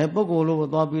ဘယ်ပုဂ္ဂိုလ်လို့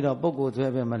သွားပြီးတော့ပုဂ္ဂိုလ်ဆွဲ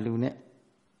ပဲမလူနဲ့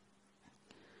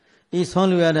ဤဆုံး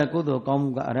လူရတဲ့ကုသိုလ်ကောင်းမှု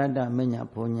ကအရဟတမဉ္ဇဉ်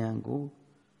ဘုံဉာဏ်ကို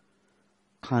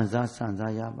ခံစားစံ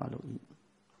စားရပါလို့ဤ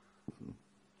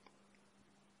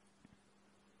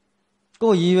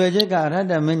ကိုရည်ရွယ်ချက်က အရဟ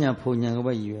တမဉ္ဇဉ်ဘုံဉာဏ်ကို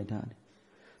ပဲရည်ရွယ်ထားတယ်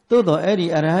။သို့တော့အဲ့ဒီ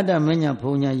အရဟတမဉ္ဇဉ်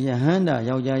ဘုံဉာဏ်ယဟန္တာ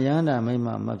ယောက်ျားယဟန္တာမိန်းမ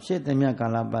မဖြစ်သမျှကာ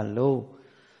လပတ်လို့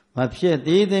မဖြစ်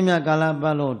သေးသမျှကာလပ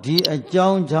တ်လို့ဒီအကြော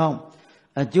င်းကြောင့်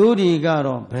အကျိုးတွေက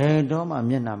တော့ဘယ်တော့မှ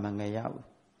မျက်နှာမငယ်ရဘူး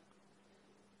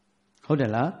။ဟုတ်တ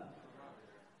ယ်လား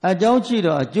။အကြောင်းရှိ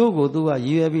တော့အကျိုးကိုသူကရ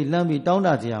ည်ရွယ်ပြီးလှမ်းပြီးတောင်းတ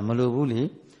စရာမလိုဘူးလေ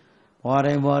။ဘဝ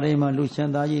တိုင်းမှာလူချ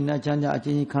မ်းသာကြီးနတ်ချမ်းသာအချ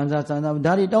င်းချင်းခံစားစံစား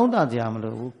ဒါတွေတောင်းတစရာမ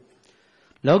လိုဘူး။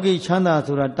လောကီချမ်းသာ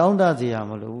ဆိုတာတောင်းတစရာ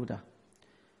မလိုဘူးဒါ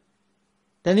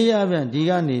တနည်းအားဖြင့်ဒီ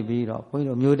ကနေပြီးတော့ဘုန်းကြီး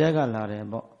တို့မြို့တဲကလာတယ်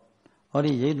ပေါ့ဟော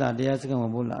ဒီရိတ်တာတရားစခန်းမှာ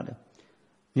ပို့လာတယ်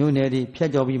မြို့နယ်ဒီဖြတ်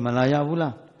ကျော်ပြီးမလာရဘူး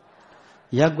လား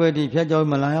ရက်ွက်ဒီဖြတ်ကျော်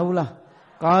မလာရဘူးလား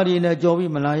ကားတွေနဲ့ကျော်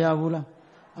ပြီးမလာရဘူးလား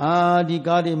အာဒီ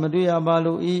ကားတွေမတွေ့ရပါ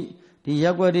လို့ဤဒီရ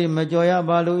က်ွက်တွေမကျော်ရ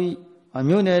ပါလို့ဤ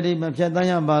မြို့နယ်တွေမဖြတ်တန်း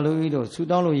ရပါလို့ဤတို့ဆူ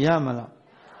တောင်းလို့ရမလား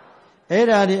အဲ့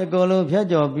ဓာဒီအကုန်လုံးဖြတ်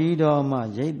ကျော်ပြီးတော့မှ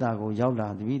ရိတ်တာကိုရောက်လာ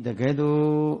ပြီတကယ်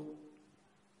တော့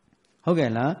ဟုတ်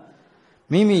ကဲ့လား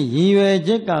မိမိရည်ရွယ်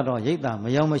ချက်ကတော့ရိတ်တာမ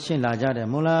ရောက်မရှင်းလာကြတယ်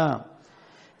မို့လား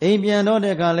အိမ်ပြန်တော့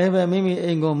တဲ့အခါလည်းပဲမိမိ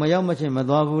အိမ်ကိုမရောက်မရှင်းမ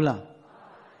သွားဘူးလား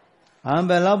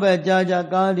ဘယ်လောက်ပဲကြာကြာ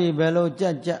ကားဒီဘယ်လိုကြ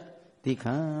က်ဒီ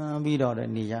ခံပြီးတော့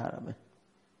နေရတာပဲ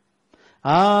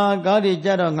ကားဒီကြ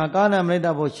တော့ငါကားနဲ့မလိုက်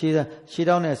တော့ဖို့ရှည်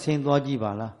တောင်းနဲ့ဆင်းသွားကြည့်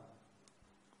ပါလား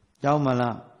ရောက်မ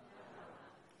လား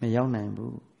မရောက်နိုင်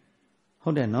ဘူးဟု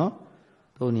တ်တယ်နော်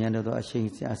တို့နေရတော့အချိန်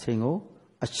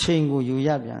ကိုယူရ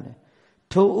ပြန်တယ်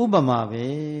ထိုဥပမာပဲ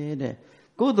တဲ့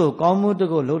ကုသိုလ်ကောင်းမှုတ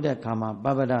ကုလုပ်တဲ့အခါမှာပ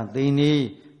ပဒသိနေ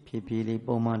ဖြည်းဖြည်းလေး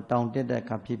ပုံမှန်တောင်းတက်တဲ့အ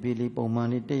ခါဖြည်းဖြည်းလေးပုံမှန်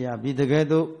လေးတက်ရပြီးတကယ်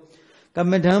တော့ကမ္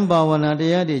မထံဘာဝနာတ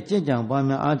ရားတွေကြင်ကြံပွား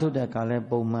များအားထုတ်တဲ့အခါလဲ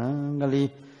ပုံမှန်ကလေး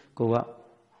ကိုက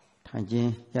ထိုင်ခြင်း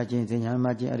ရခြင်းစဉ္ညာမှ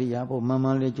ခြင်းအရိယာဖို့မှန်မှ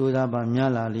န်လေးကြိုးစားပါ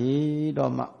များလာလေ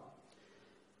တော့မှ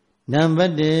နံပါ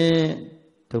တ်1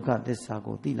ဒုက္ခသစ္စာ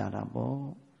ကိုသိလာတာပေါ့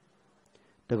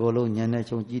တကောလုံးဉာဏ်နဲ့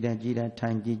ချုပ်ကြည့်တယ်ထို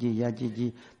င်ကြည့်ရကြည့်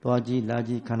သွားကြည့်လာ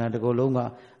ကြည့်ခန္ဓာတကောလုံးက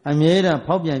အမြဲတမ်း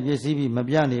ဖောက်ပြန်ပြည့်စည်ပြီးမ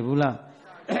ပြနေဘူးလား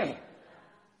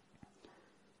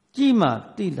ကြည့်မှ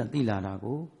သိလာတာ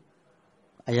ကို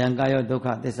အယံကာယောဒုက္ခ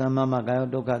သစ္စာမမကာယော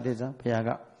ဒုက္ခသစ္စာဘုရားက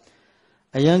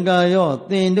အယံကာယော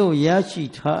သင်တို့ရရှိ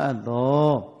ထားအပ်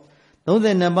သော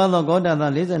32ပါးသောကောဋ္ဌသာ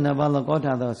42ပါးသောကောဋ္ဌ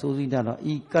သာစိုးစည်းထားသော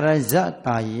ဤကရဇ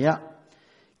ကာယ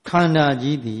ခန္ဓာ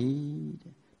ကြီးသည်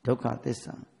ဒုက္ခသစ္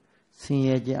စာဆင်း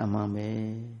ရဲခြင်းအမှန်ပဲ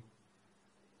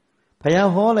ဘုရား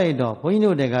ဟောလိုက်တော့ဘုန်းကြီး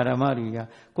တို့တရားဓမ္မတွေက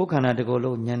ကိုယ်ခန္ဓာတစ်ခု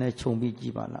လုံးဉာဏ်နဲ့ခြုံပြီးကြ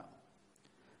ည့်ပါလား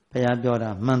ဘုရားပြောတာ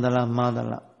မှန်သလားမှားသ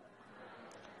လား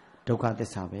ဒုက္ခသ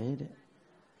စ္စာပဲတဲ့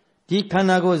ဒီခန္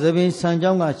ဓာကိုယ်သဘင်ဆံ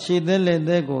ကြောင်းကခြေသေးလက်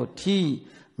သေးကိုထိ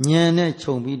ဉာဏ်နဲ့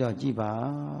ခြုံပြီးတော့ကြည့်ပါ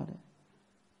တဲ့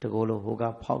တကူလုံးဟိုက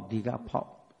ဖောက်ဒီကဖောက်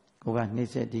ဟိုကနှိ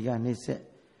မ့်ဆက်ဒီကနှိမ့်ဆက်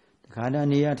တခါတည်း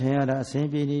နေရထိုင်ရတာအစဉ်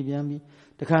ပြေနေပြန်ပြီ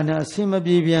တခါတည်းအစဉ်မ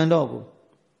ပြေပြန်တော့ဘူး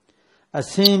အ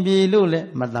စဉ်ပြေလို့လည်း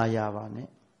မตายရပါနဲ့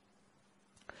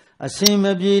အစင်မ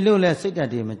ပြေလို့လဲစိတ်ဓာ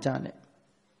တ်တွေမကြနဲ့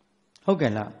ဟုတ်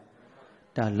ကဲ့လား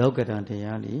ဒါလောကဓာတ်တ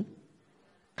ရားလေ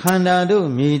ခန္ဓာတို့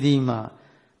မြည်သည်မှာ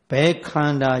ဘယ်ခ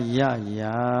န္ဓာရ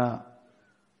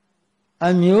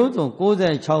အမျိုးစုံ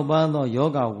96ပါးသောယော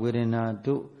ဂဝေဒနာ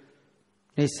တို့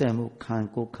နှိမ့်ဆက်မှု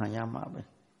ခံရမှာပဲ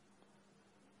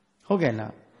ဟုတ်ကဲ့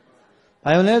လားဘာ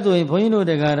လို့လဲဆိုရင်ဘုန်းကြီးတို့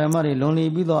တရားဓမ္မတွေလွန်လီ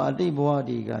ပြီးတော့အတိတ်ဘဝ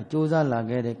တွေကစ조사လာ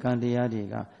ခဲ့တဲ့ကံတရားတွေ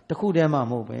ကတစ်ခုတည်းမှမ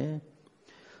ဟုတ်ပဲ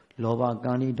လောဘ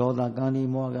ကံဒီဒေါသကံဒီ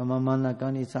မောဟကံမာနကံ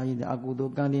ဒီစာရည်တဲ့အကုသို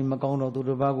လ်ကံဒီမကောင်းတော့သူတ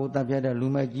စ်ပါးကိုတပ်ဖြတ်တဲ့လူ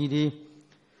မဲ့ကြီးတွေ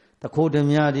တခိုးဓ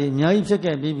မြတွေအများကြီးဖြစ်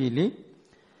ခဲ့ပြီးပြီလေ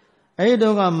အဲ့ဒီ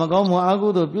တော့ကမကောင်းမွန်အကု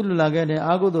သိုလ်ပြုလုပ်လာခဲ့တဲ့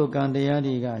အကုသိုလ်ကံတရား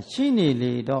တွေကရှိနေ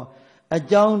လေတော့အ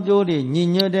ကြောင်းကျိုးတွေညီ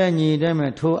ညွတ်တဲ့ညီတဲ့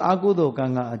မဲ့ထိုအကုသိုလ်ကံ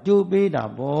ကအကျိုးပေးတာ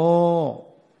ပေါ့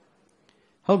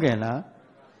ဟုတ်ကဲ့လား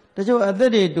တချို့အသ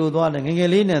က်တွေတူသွားတယ်ငယ်ငယ်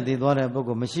လေးနဲ့သေသွားတဲ့ပုဂ္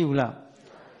ဂိုလ်မရှိဘူးလား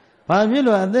ဘာဖြစ်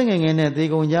လို့အသက်ငယ်ငယ်နဲ့သေ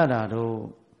ကုန်ကြတာတော့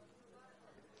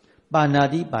ပါဏာ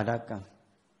တိပါဒကံ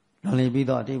လွန်လီပြီး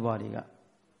တော့အတိတ်ဘဝတွေက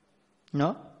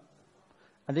နော်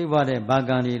အတိတ်ဘဝတဲ့ဘာ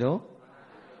ကံတွေတော့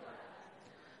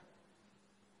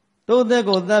တိုးသက်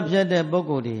ကိုသတ်ဖြတ်တဲ့ပုဂ္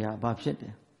ဂိုလ်တွေဟာဘာဖြစ်တ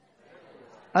ယ်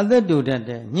အသက်တူတတ်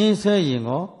တယ်ညှင်းဆဲရင်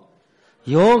ကော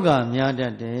ယောဂများတ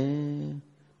တ်တယ်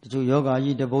တချို့ယောဂ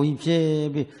ကြီးတပုံကြီးဖြစ်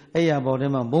ပြီးအဲ့ရပေါ်ထဲ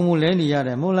မှာဘုံဘုံလဲနေရတ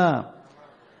ယ်မဟုတ်လား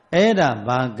အဲ့ဒါ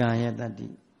ဘာကံရဲ့တတ္တိ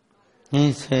ညှ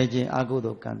င်းဆဲခြင်းအကု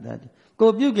သိုလ်ကံတတ္တိကို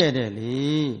ပြုတ်ခဲ့တယ်လေ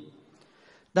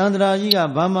တန်ត្រာကြီးက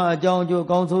ဘာမှအကြောင်းအကျိုး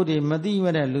ကောင်းဆိုးတွေမသိ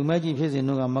မဲ့တဲ့လူမဲကြီးဖြစ်စဉ်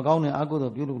တို့ကမကောင်းတဲ့အကုသို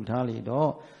လ်ပြုလုပ်ထားလေတော့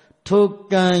ထို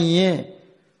ကံရဲ့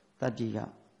တတ္တိက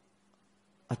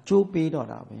အကျိုးပေးတော့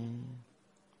တာပဲ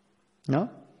နော်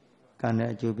ကံနဲ့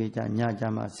အကျိုးပေးကြညကြ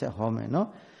မှာဆက်ဟောမယ်နော်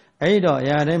အဲ့တော့အ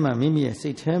ရာတိုင်းမှာမိမိရဲ့စိ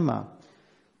တ်ထဲမှာ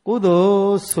ကုသို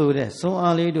လ်ဆိုတဲ့စွမ်း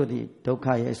အားလေးတို့ဒီဒုက္ခ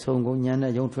ရဲ့အဆုံးကိုဉာဏ်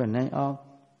နဲ့ယုံထွက်နိုင်အောင်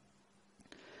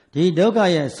ဒီဒုက္ခ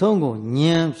ရဲ့အဆုံးကို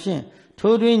ဉာဏ်ဖြင့်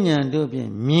ထိုးထွင်းဉာဏ်တို့ဖြင့်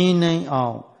မြင်နိုင်အော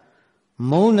င်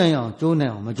မုန်းနိုင်အောင်ကြိုးနို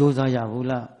င်အောင်မကြိုးစားရဘူး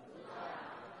လား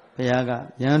ဘုရားက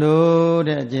ယံတို့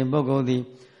တဲ့အကျင့်ပုဂ္ဂိုလ်သည်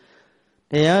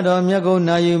တရားတော်မြတ်ကို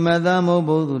နာယူမသားမို့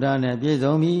ဘုဒ္ဓရနဲ့ပြည့်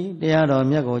စုံပြီတရားတော်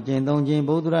မြတ်ကိုကျင့်သုံးခြင်း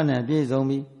ဘုဒ္ဓရနဲ့ပြည့်စုံ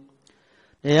ပြီ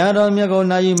တရားတော်မြတ်ကို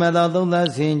နာယူမသားသုံးသ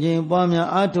ဆင်ခြင်းပွားများ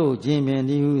အားထုတ်ခြင်းဖြင့်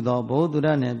ဒီဟုသောဘုဒ္ဓရ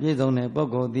နဲ့ပြည့်စုံတဲ့ပု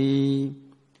ဂ္ဂိုလ်သည်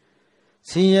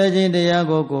ဆင်းရဲခြင်းတရား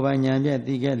ကိုကိုယ်ပိုင်ဉာဏ်ဖြင့်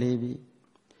သိခဲ့လေပြီ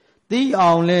သိ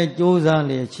အောင်လဲကြိုးစား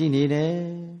လျက်ရှိနေတယ်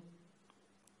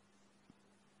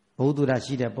ဘုဒ္ဓရ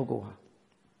ရှိတဲ့ပုဂ္ဂိုလ်ဟာ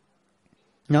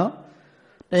နော်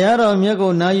တရားတော်မြတ်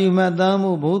ကိုနာယူမှတ်သား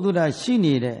မှုဘုဒ္ဓရရှိ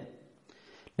နေတဲ့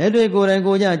လက်တွေကိုယ်တိုင်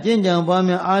ကိုယ်ကြကျင့်ကြံပွား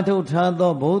များအားထုတ်ထား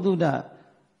သောဘုဒ္ဓရ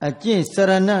အကျင့်စ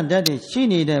ရဏဓာတ်တွေရှိ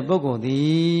နေတဲ့ပုဂ္ဂိုလ်သ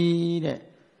ည်တဲ့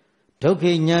ဒုက္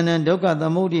ခိဉာဏံဒုက္ခသ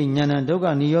မုဒိဉာဏံဒုက္ခ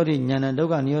နိရောဓဉာဏံဒု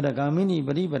က္ခနိရောဓဂာမိနိပ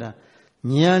ရိပဒဉာ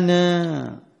ဏံ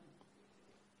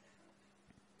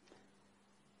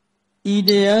ဤတ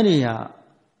ရားတွေဟာ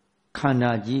ခန္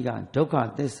ဓာကြီးကဒုက္ခ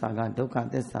သစ္စာကဒုက္ခ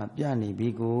သစ္စာပြနေပြီ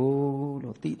ကို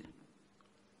လို့သိတယ်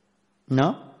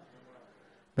နော်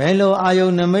ဘယ်လိုအာယု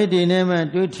န်နမိတ်တွေနဲ့မှ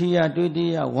တွေ့ထီရ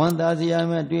ဝမ်းသာစရာ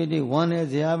မဲ့တွေ့ဝမ်းနေ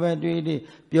စရာပဲတွေ့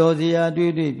ပျော်စရာ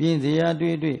တွေ့ပြင်းစရာ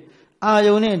တွေ့အာ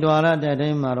ယုန်နဲ့ဓာရတဲ့တို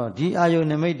င်းမှာတော့ဒီအာယုန်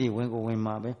နမိတ်တွေဝင်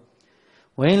မှာပဲ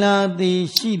ဝင်လာသည်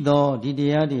ရှိသောဒီတ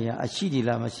ရားတွေဟာအရှိဒီ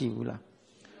လားမရှိဘူးလား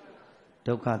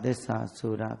ဒုက္ခသစ္စာ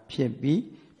ဆိုတာဖြစ်ပြီး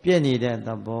ပြည့်နေတဲ့သ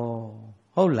ဘော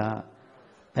ဟုတ်လား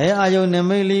ဘယ်အာယုန်န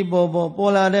မိတ်လေး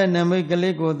ပေါ်လာတဲ့နမိတ်က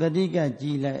လေးကိုတတိကကြ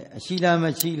ည်လိုက်အရှိလားမ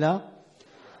ရှိလား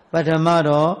ပထမ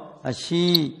တော့အရှိ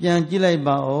ပြန်ကြည့်လိုက်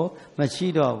ပါဦးမရှိ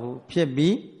တော့ဘူးဖြစ်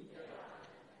ပြီး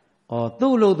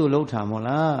သူ့လို့သူလှုပ်တာမို့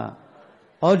လား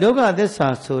ဒုက္ခသစ္စာ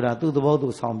ဆိုတာသူ့သဘောသူ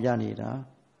ဆောင်ပြနေတာ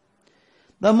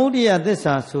သမုဒိယသစ္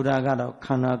စာဆိုတာကတော့ခ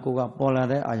န္ဓာကိုယ်ကပေါ်လာ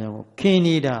တဲ့အာယုံကိုခင်း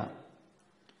နေတာ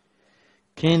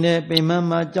ခင်းတယ်ပင်မ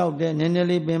မှာကြောက်တယ်နည်းနည်း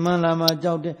လေးပင်မလာမှာ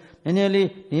ကြောက်တယ်နည်းနည်းလေး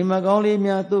နေမကောင်းလေး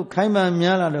များသူ့ခိုင်းမှ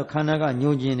များလာတော့ခန္ဓာက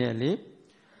ညှို့ကျင်တယ်လေ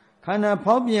ခန္ဓာ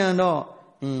ဖောက်ပြန်တော့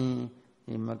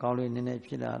ဒီမကောင်းလေးနည်းနည်း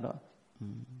ဖြစ်လာတော့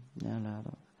ညာလာ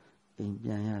တော့အိမ်ပြ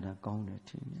န်ရတာကောင်းတယ်ထ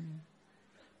င်တယ်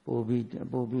ပို့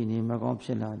ပြီးနေမကောင်းဖြ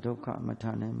စ်လာဒုက္ခမထ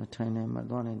နိုင်မထိုင်နိုင်မ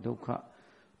သွားနိုင်ဒုက္ခ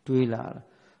တွေးလာ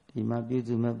ဒီမှာပြည့်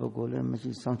စုံမဲ့ပုဂ္ဂိုလ်လည်းမရှိ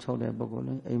စောင့်ချောက်တဲ့ပုဂ္ဂိုလ်လ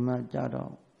ည်းအိမ်မှာကြ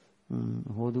တော့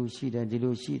ဟိုသူရှိတယ်ဒီ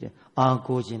လိုရှိတယ်အာ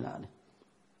ကိုခြင်းလာတယ်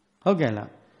ဟုတ်ကဲ့လား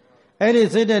အဲ့ဒီ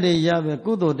စိတ်ဓာတ်တွေရပဲ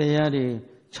ကုသိုလ်တရားတွေ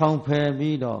ခြောင်ဖယ်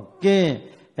ပြီးတော့ကဲ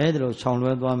အဲ့ဒါလိုခြောင်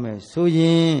လွဲသွားမယ်ဆိုရ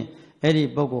င်အဲ့ဒီ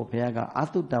ပုဂ္ဂိုလ်ဘုရားကအ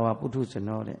တုတဝပုထုဇ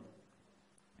နောတဲ့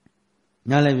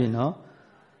ညားလည်းပြီနော်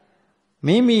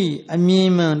မိမိအမြင်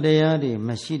မှန်တရားတွေမ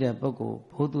ရှိတဲ့ပုဂ္ဂိုလ်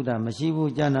ဘုဒ္ဓမရှိ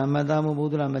ဘူးဉာဏ်မတ္တမှုဘု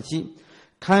ဒ္ဓမရှိ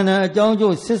ခန္ဓာအကြောင်း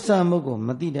ကျိုးဆက်ဆံမှုကိုမ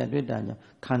သိတဲ့တွေ့တာကြောင့်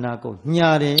ခန္ဓာကိုညှာ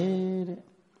တယ်တဲ့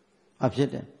အဖြစ်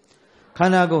တယ်ခ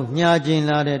န္ဓာကိုညှာခြင်း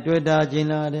လာတယ်တွေ့တာခြင်း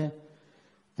လာတယ်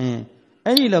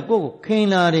Any la go,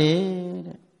 Kena de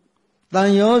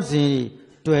Tanyosi,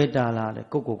 Duetala,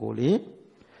 Coco Goli.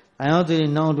 I also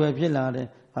know to a pillar,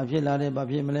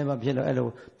 Papimele,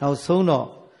 Pilo, now so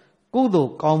no.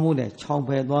 Kudo, Comune,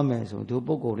 Chompe, Domes, to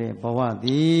Boko,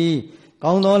 Bawadi,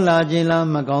 Gondo Lajila,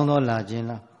 Magondo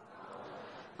Lajila.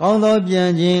 Gondo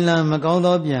Bianjila,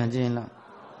 Magondo Bianjila.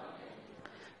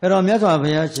 Pero mi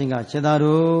avea chinga,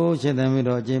 Chedaru,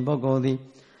 Chedamido, Jimbogodi.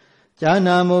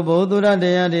 Jana Mobodura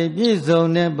de Bizo,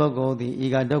 Nebogodi,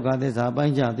 Iga Doga de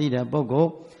Zabanja, Dida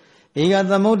Bogo. Iga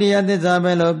the Modia de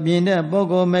Zabello, Binde,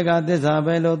 Bogo, Mega de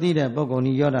Zabello, Dida Bogo,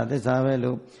 Niora de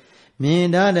Zabello.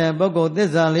 Minda de Bogo de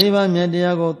Zaliva,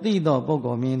 Mediago, Tido,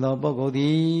 Bogo, Mindo, Bogo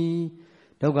di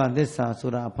Doga de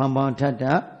Sasura, Pamban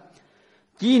Tata,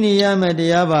 Ginia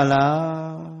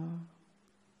Mediabala.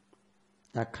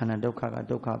 That kind of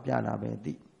Doka Piana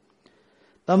Bedi.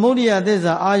 The Modia de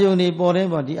Ayoni,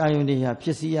 Boremba, the Ionia,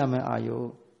 Pisiame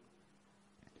Ayo.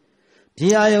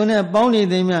 The Ione, Bounty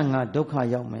de Manga, Doka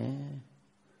Yome.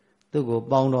 To go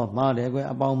bound of Made,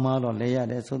 about Mad or Leia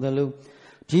de Sodalu.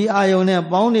 T. Ione,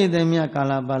 Bounty de Mia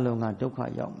Calabalunga, Doka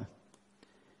Yome.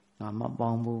 Nama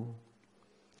Bambu.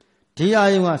 T.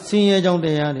 Iona, Senior John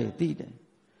de Yadi, Tida.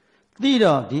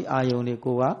 Tida, the Ione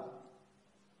Goa.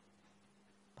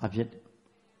 Papit.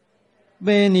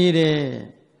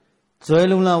 Benide.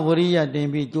 Zoeluna, Waria,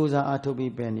 Dembi, Josa,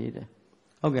 Atobi, Benide.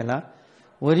 Okay, la.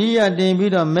 Waria, Dembi,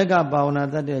 the Mega Bauna,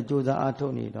 that the Josa,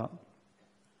 Atonido.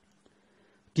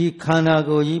 Di Kana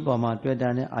go Yibama,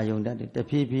 Tredane, Iona, the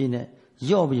Pipine,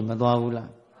 Yobi, Madawula.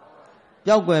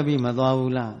 Yogwebi,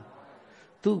 Madawula.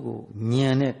 Tugo,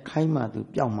 Niane, Kaima, to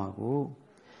Piamago.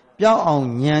 Piao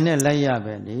on Niane, Laya,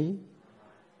 Bendy.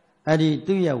 Adi,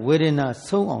 do ya Wedena,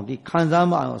 so on, the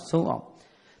Kanzama, so on.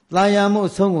 Layamo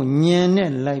songo nyene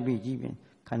laibi jibin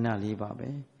kana liba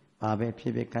be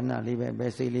pibe kana libe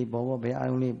besili bobo be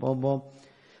ayuni bobo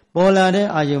bola de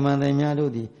ayuman de nya do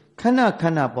di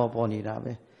khana bobo nida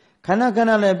be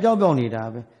khana le pyaw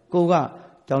nida be ko ga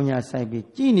jaung nya sai bi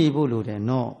ji ni pho lo de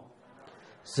no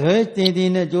zwe tin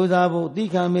tin ne josa pho ti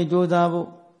kha me josa pho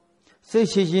sai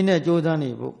shi shi ne josa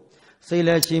ni pho sai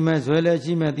le chi me zwe le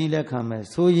chi me ti le kha me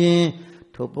so yin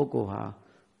tho pukko ha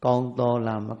kaung to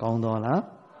la ma kaung to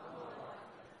la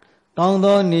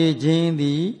Gondo ni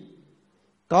jindi,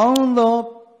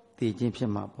 Gondo the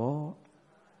Jimpima po.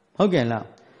 Hogela.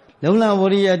 Lona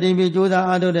Waria Dimbi Joda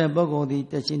Ado de Bogo, the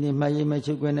Tachini, Mayima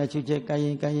Chukwana Chuche,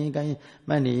 Kayin,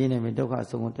 Mani in a Medoka,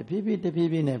 so the Pipi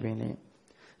Nebine.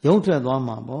 Yontra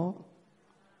Doma bo.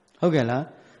 Hogela.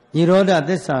 Yiroda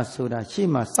Dessa Suda,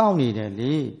 Shima sounded a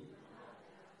lee.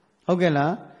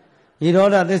 Hogela.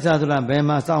 Yiroda Dessa Suda,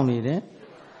 Bema sounded.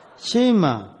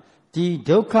 Shima, the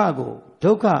Dokago.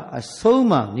 Doka a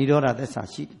soma nidora de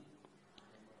sashi.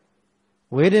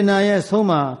 Wedenaya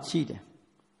soma cheat.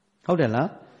 How the la?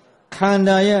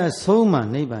 Kandaya soma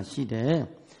neighbor she de.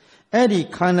 Eddie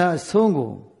Kana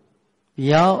songo.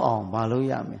 Yao on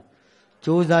Baloyame.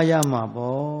 Josayama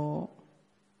bo.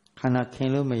 Kana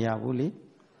Kelo Mayabuli.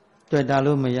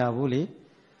 Tedalo Mayabuli.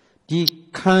 Di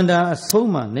Kanda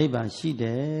soma neighbor she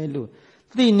de. Look.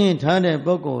 Thin Tade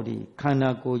Bogodi.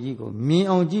 Kana Gojigo. Me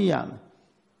on Giam.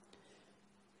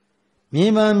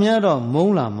 Mima Miado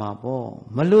Mola Mapo,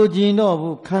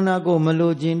 Malojino, Kanago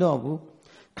Malojino,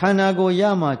 Kanago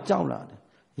Yama Chaulad,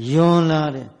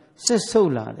 Yonlade,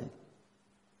 Sesolade.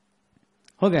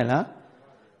 Hogela,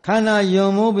 Kana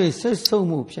Yomobe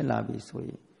Sesomu Pelabi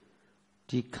Soy,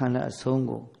 Di Kana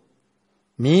Songo.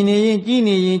 Mini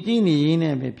Gini in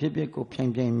a Pipico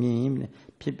Piang Mim,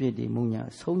 Pipi di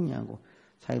Munya, Sonyago,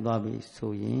 Saibabi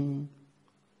Soyin.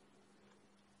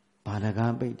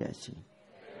 Badaga Bedashi.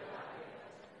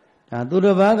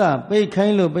 Dudabaga, Bay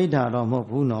Kailo Beta or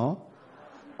Mopuno,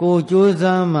 Go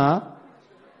Josama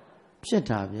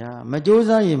Pshetavia,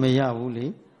 Majosa ye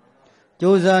Mayavuli,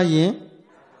 Josa ye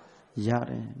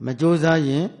Yare, Majosa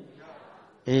ye,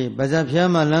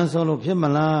 Bazapiama Lansolo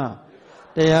Pimala,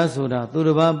 Tayar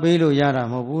Dudaba Belo Yara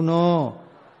Mopuno,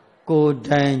 Go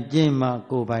Dine Jima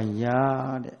Go by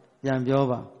Yard,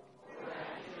 Yambioba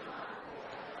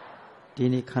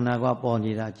Dini Kanagua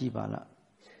Bonida Jibala.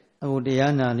 Oh,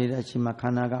 Diana need a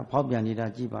Chimakanaga,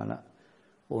 Pobianida Jibala,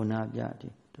 Ona Biati,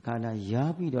 the kind of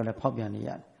Yabi or a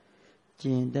Pobiania.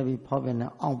 Jane Debbie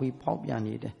Pobiana, Albi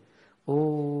Pobianide.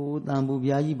 Oh,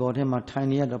 Dambubiai bought him a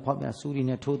tiny other Pobia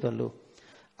Sudin a total.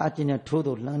 Atin a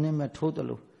total, Lanem a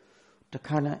total. The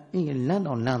kind of England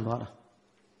on Landwater.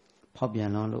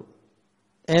 Pobiano.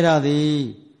 Era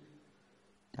the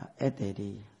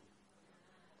Etedi.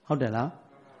 How the la?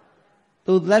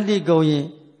 To let it go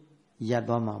in.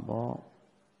 Yadoma bo.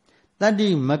 That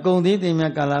the Macondi, the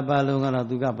Macalaba Lunga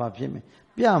Duga Papim,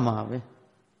 Piama.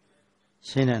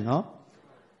 ရှင်းတယ်နော်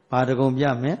ဘာတကုံပြ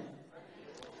မယ်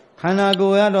ခန္ဓာ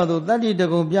ကိုယ်ရတော့သူတတ္တိတ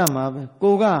ကုံပြမှာပဲ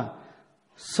ကိုက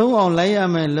ဆုံးအောင်လိုက်ရ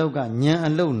မယ်လောက်ကဉာဏ်အ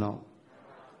လုံးတော့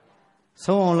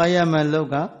ဆုံးအောင်လိုက်ရမယ်လောက်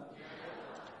က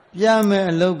ပြမယ်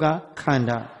အလောက်ကခန္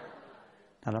ဓာ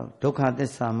ဒါတော့ဒုက္ခသ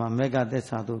စ္စာမှာမေဃသစ္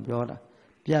စာသူပြောတာ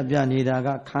ပြနေတာက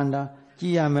ခန္ဓာကြ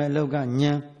ည့်ရမယ်အလောက်ကဉာ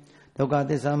ဏ်ဒုက္ခ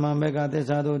သစ္စာမှာမေဃသစ္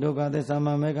စာသူဒုက္ခသစ္စာ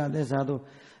မှာမေဃသစ္စာသူ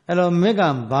အဲ့လိုမေဃ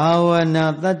ဘာဝနာ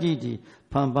တတ္တိတိ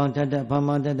ဖန်ဖန်တတ်ကြ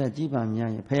ည်ပါများ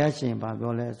ရင်ဘုရားရှင်ဘာ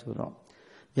ပြောလဲဆိုတော့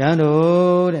ယံ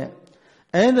တို့တဲ့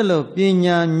အဲ့ဒါလို့ပ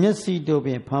ညာမျက်စိတို့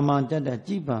ဖြင့်ဖန်ဖန်တတ်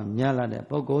ကြည်ပါများလာတဲ့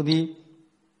ပုဂ္ဂိုလ်သည်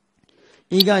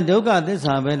ဤကဒုက္ခသစ္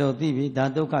စာပဲလို့သိပြီဒါ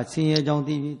ဒုက္ခဆင်းရဲကြောင်း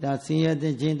သိပြီဒါဆင်းရဲ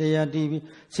ခြင်းတရားသိပြီ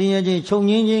ဆင်းရဲခြင်းချုပ်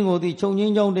ငြင်းခြင်းကိုသိချုပ်ငြ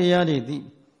င်းကြောင်းတရားတွေသိ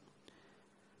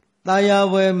တာယာ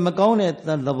ဝယ်မကောင်းတဲ့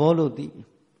သဘောလို့သိပြီ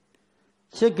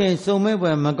ရှစ်ခင်စုံမဲ့ဘွ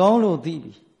ယ်မကောင်းလို့သိ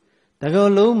ပြီတကယ်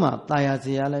လုံးမှာတာယာစ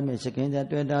ရာလည်းမရှိခင်ကြ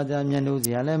တွေ့တာကြမျက်နှာစ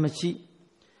ရာလည်းမရှိ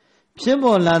ဖြစ်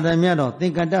ပေါ်လာတဲ့မြတ်တော့သ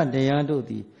င်္ကတတရားတို့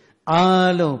သည်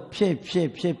အားလုံးဖြစ်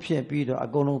ပြီးတော့အ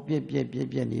ကုန်လုံးပြ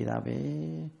က်နေတာပဲ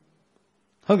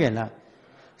ဟုတ်ကဲ့လား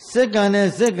စက္ကန့်နဲ့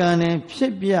ဖြ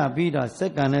စ်ပြပြီးတော့စ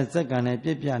က္ကန့်နဲ့ပြ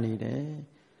က်ပြနေတယ်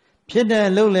ဖြစ်တဲ့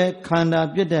လို့လဲခန္ဓာ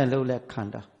ပြက်တဲ့လို့လဲခန္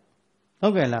ဓာဟု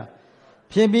တ်ကဲ့လား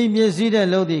ဖြစ်ပြီးပြည့်စည်တဲ့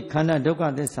လို့ဒီခန္ဓာဒုက္ခ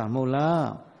သစ္စာမဟုတ်လား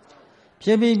ဖြ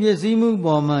စ်ပြီးပြည့်စည်မှု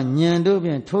ပေါ်မှာဉာဏ်တို့ဖြ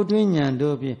င့်ထိုးထွင်းဉာဏ်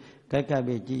တို့ဖြင့်ကက်ကပ်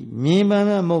ပြီးကြည့်မြင်မှ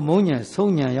န်မုံဉာဏ်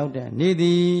ဆုံးဉာဏ်ရောက်တဲ့နေသ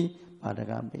ည်ပါတ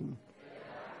ကပိ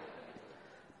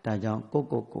ဒါကြောင့်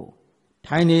ကို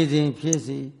ထိုင်နေစဉ်ဖြစ်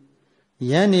စီ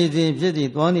ရန်နေစဉ်ဖြစ်စီ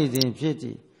သွားနေစဉ်ဖြစ်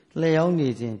စီလျှောင်းနေ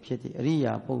စဉ်ဖြစ်စီအရိ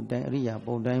ယာပုတ်တို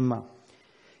င်းမှာ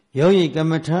ယောဂီကမ္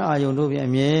မထာအာယုန်တို့ဖြင့်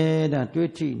အမြဲတမ်း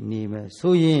တွေးထိနေမယ်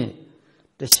ဆိုရင်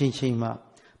တချိန်မှ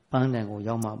ပန်းတန်ကို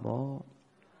ရောက်မှာပေါ့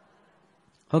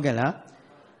ဟုတ်ကဲ့လား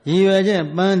ရည်ရွယ်ချက်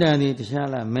ပန်းတန်ဒီတခြား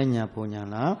လားမညာဘုံညာ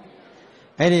လား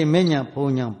အဲ့ဒီမညာဘုံ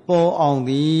ညာပေါ်အောင်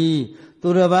သည်သူ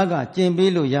တစ်ပါးကကျင့်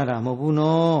ပေးလို့ရတာမဟုတ်ဘူး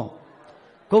နော်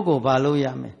ကိုဘာလို့ရ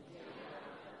မယ်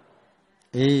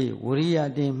အေးဝရိယ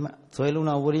တင်မှဇွဲလုံး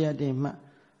လားဝရိယတင်မှ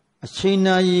အချိန်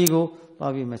နာရီကို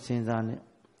သွားပြီးမစင်စားနဲ့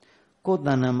ကိုယ်တ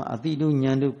ဏ္ဍာမှာအတိတုဉာ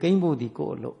ဏ်တို့ကိမ့်ဖို့ဒီကို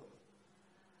အလို့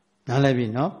နားလည်ပြီ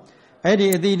နော်အဲ့ဒီ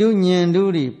အတိတုဉာဏ်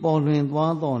တို့တွေပေါ်လွင်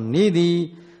သွားတော့နေသည်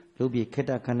လူပြည်ခေတ္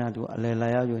တခဏတို့အလယ်လာ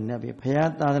ရောက်နေပြီဘု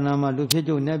ရားသာသနာမှာလူဖြစ်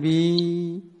ကြနေပြီ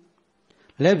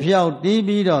လက်ဖြောက်တီး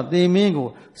ပြီးတော့သေမင်းကို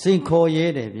စိန်ခေါ်ရဲ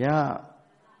တယ်ဗျာ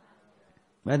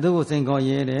ဘယ်သူကိုစိန်ခေါ်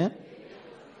ရဲတယ်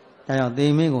ဒါကြောင့်သေ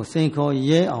မင်းကိုစိန်ခေါ်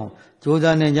ရဲအောင်ကြိုး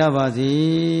စားနေကြပါစေ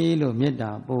လို့မေတ္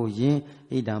တာပို့ရင်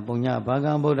ဣဒံပုညဘာ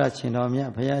ကံဗုဒ္ဓရှင်တော်မြတ်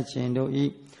ဘုရားရှင်တို့ဤ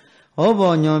ဟော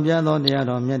ပေါ်ညွန်ပြသောတရား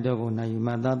တော်မြတ်တို့ကိုနိုင်ယူ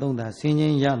မှသာသုံးသာဆင်ခြ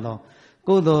င်ရသော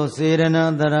ကုသိုလ်စေရနာ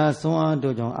တရာဆွမ်းအား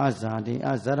တို့ကြောင့်အဇာတိ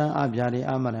အဇရံအပြာတိ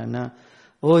အမရဏံ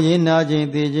အိုရင်နာခြင်း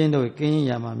သေခြင်းတို့ကင်း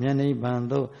ရမှာမြတ်နိဗ္ဗာန်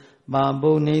သို့ပါ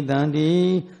ပုနိသန္တိ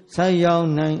ဆက်ရောက်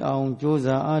နိုင်အောင်ကြိုး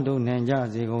စားအားထုတ်နိုင်ကြ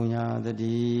စေကုန်ရာတ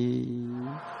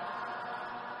ည်း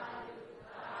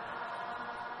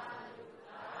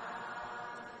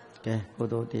ကဲကု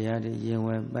သိုလ်တရားတွေရင်ဝ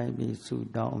ယ်ပိုက်ပြီးဆု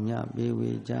တောင်းအမြပေး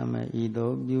ဝေကြမယ်ဤ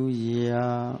သို့ပြုရာ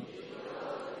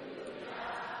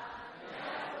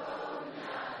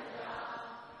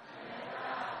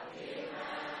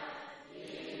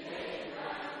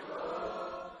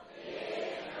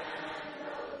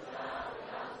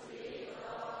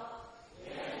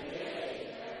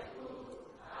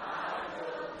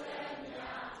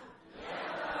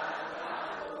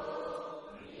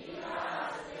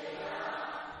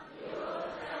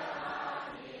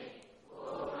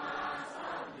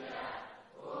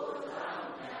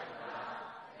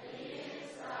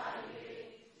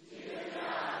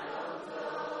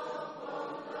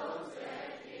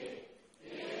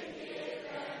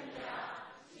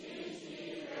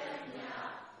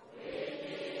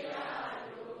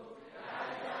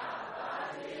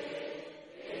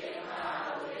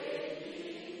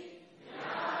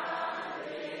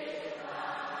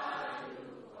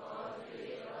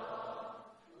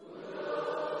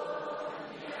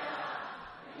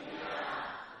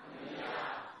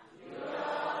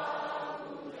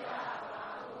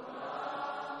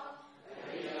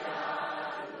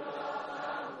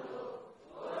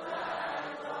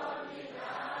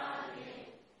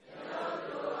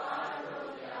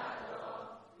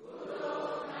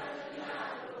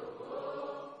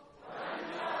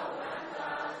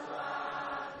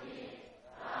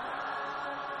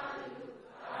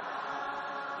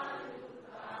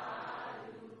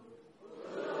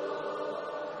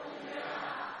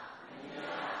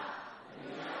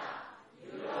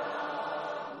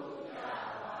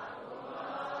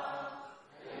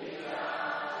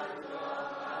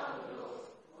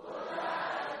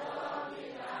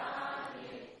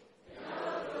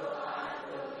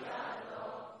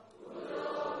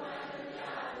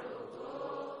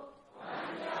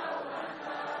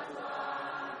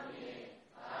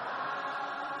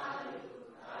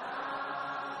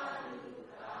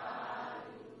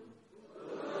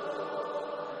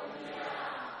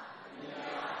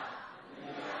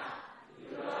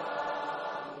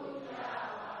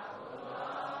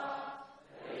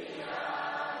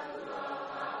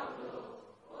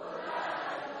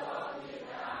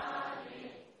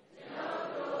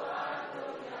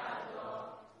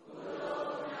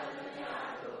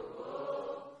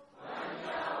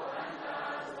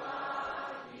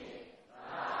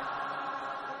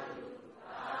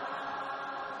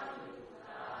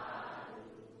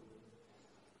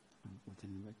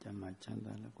မှာချမ်း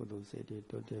သာလို့ကုသိုလ်စိတ်တွေ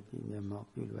တိုးတက်ပြီးမျက်မှောက်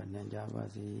ပြုလွယ်နိုင်ကြပါ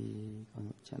စေ။ကောင်း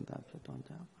ချမ်းသာဖြစ်တော်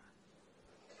ကြပါ။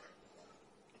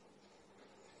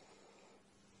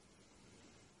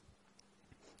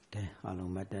ကဲအား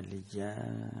လုံးမတ်တက်လိကြ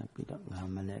ပြီးတော့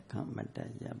9မိနစ်ခန့်မတ်တ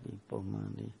က်ရပြီးပုံမှန်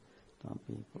လေးတော့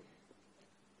ပြီးဖို့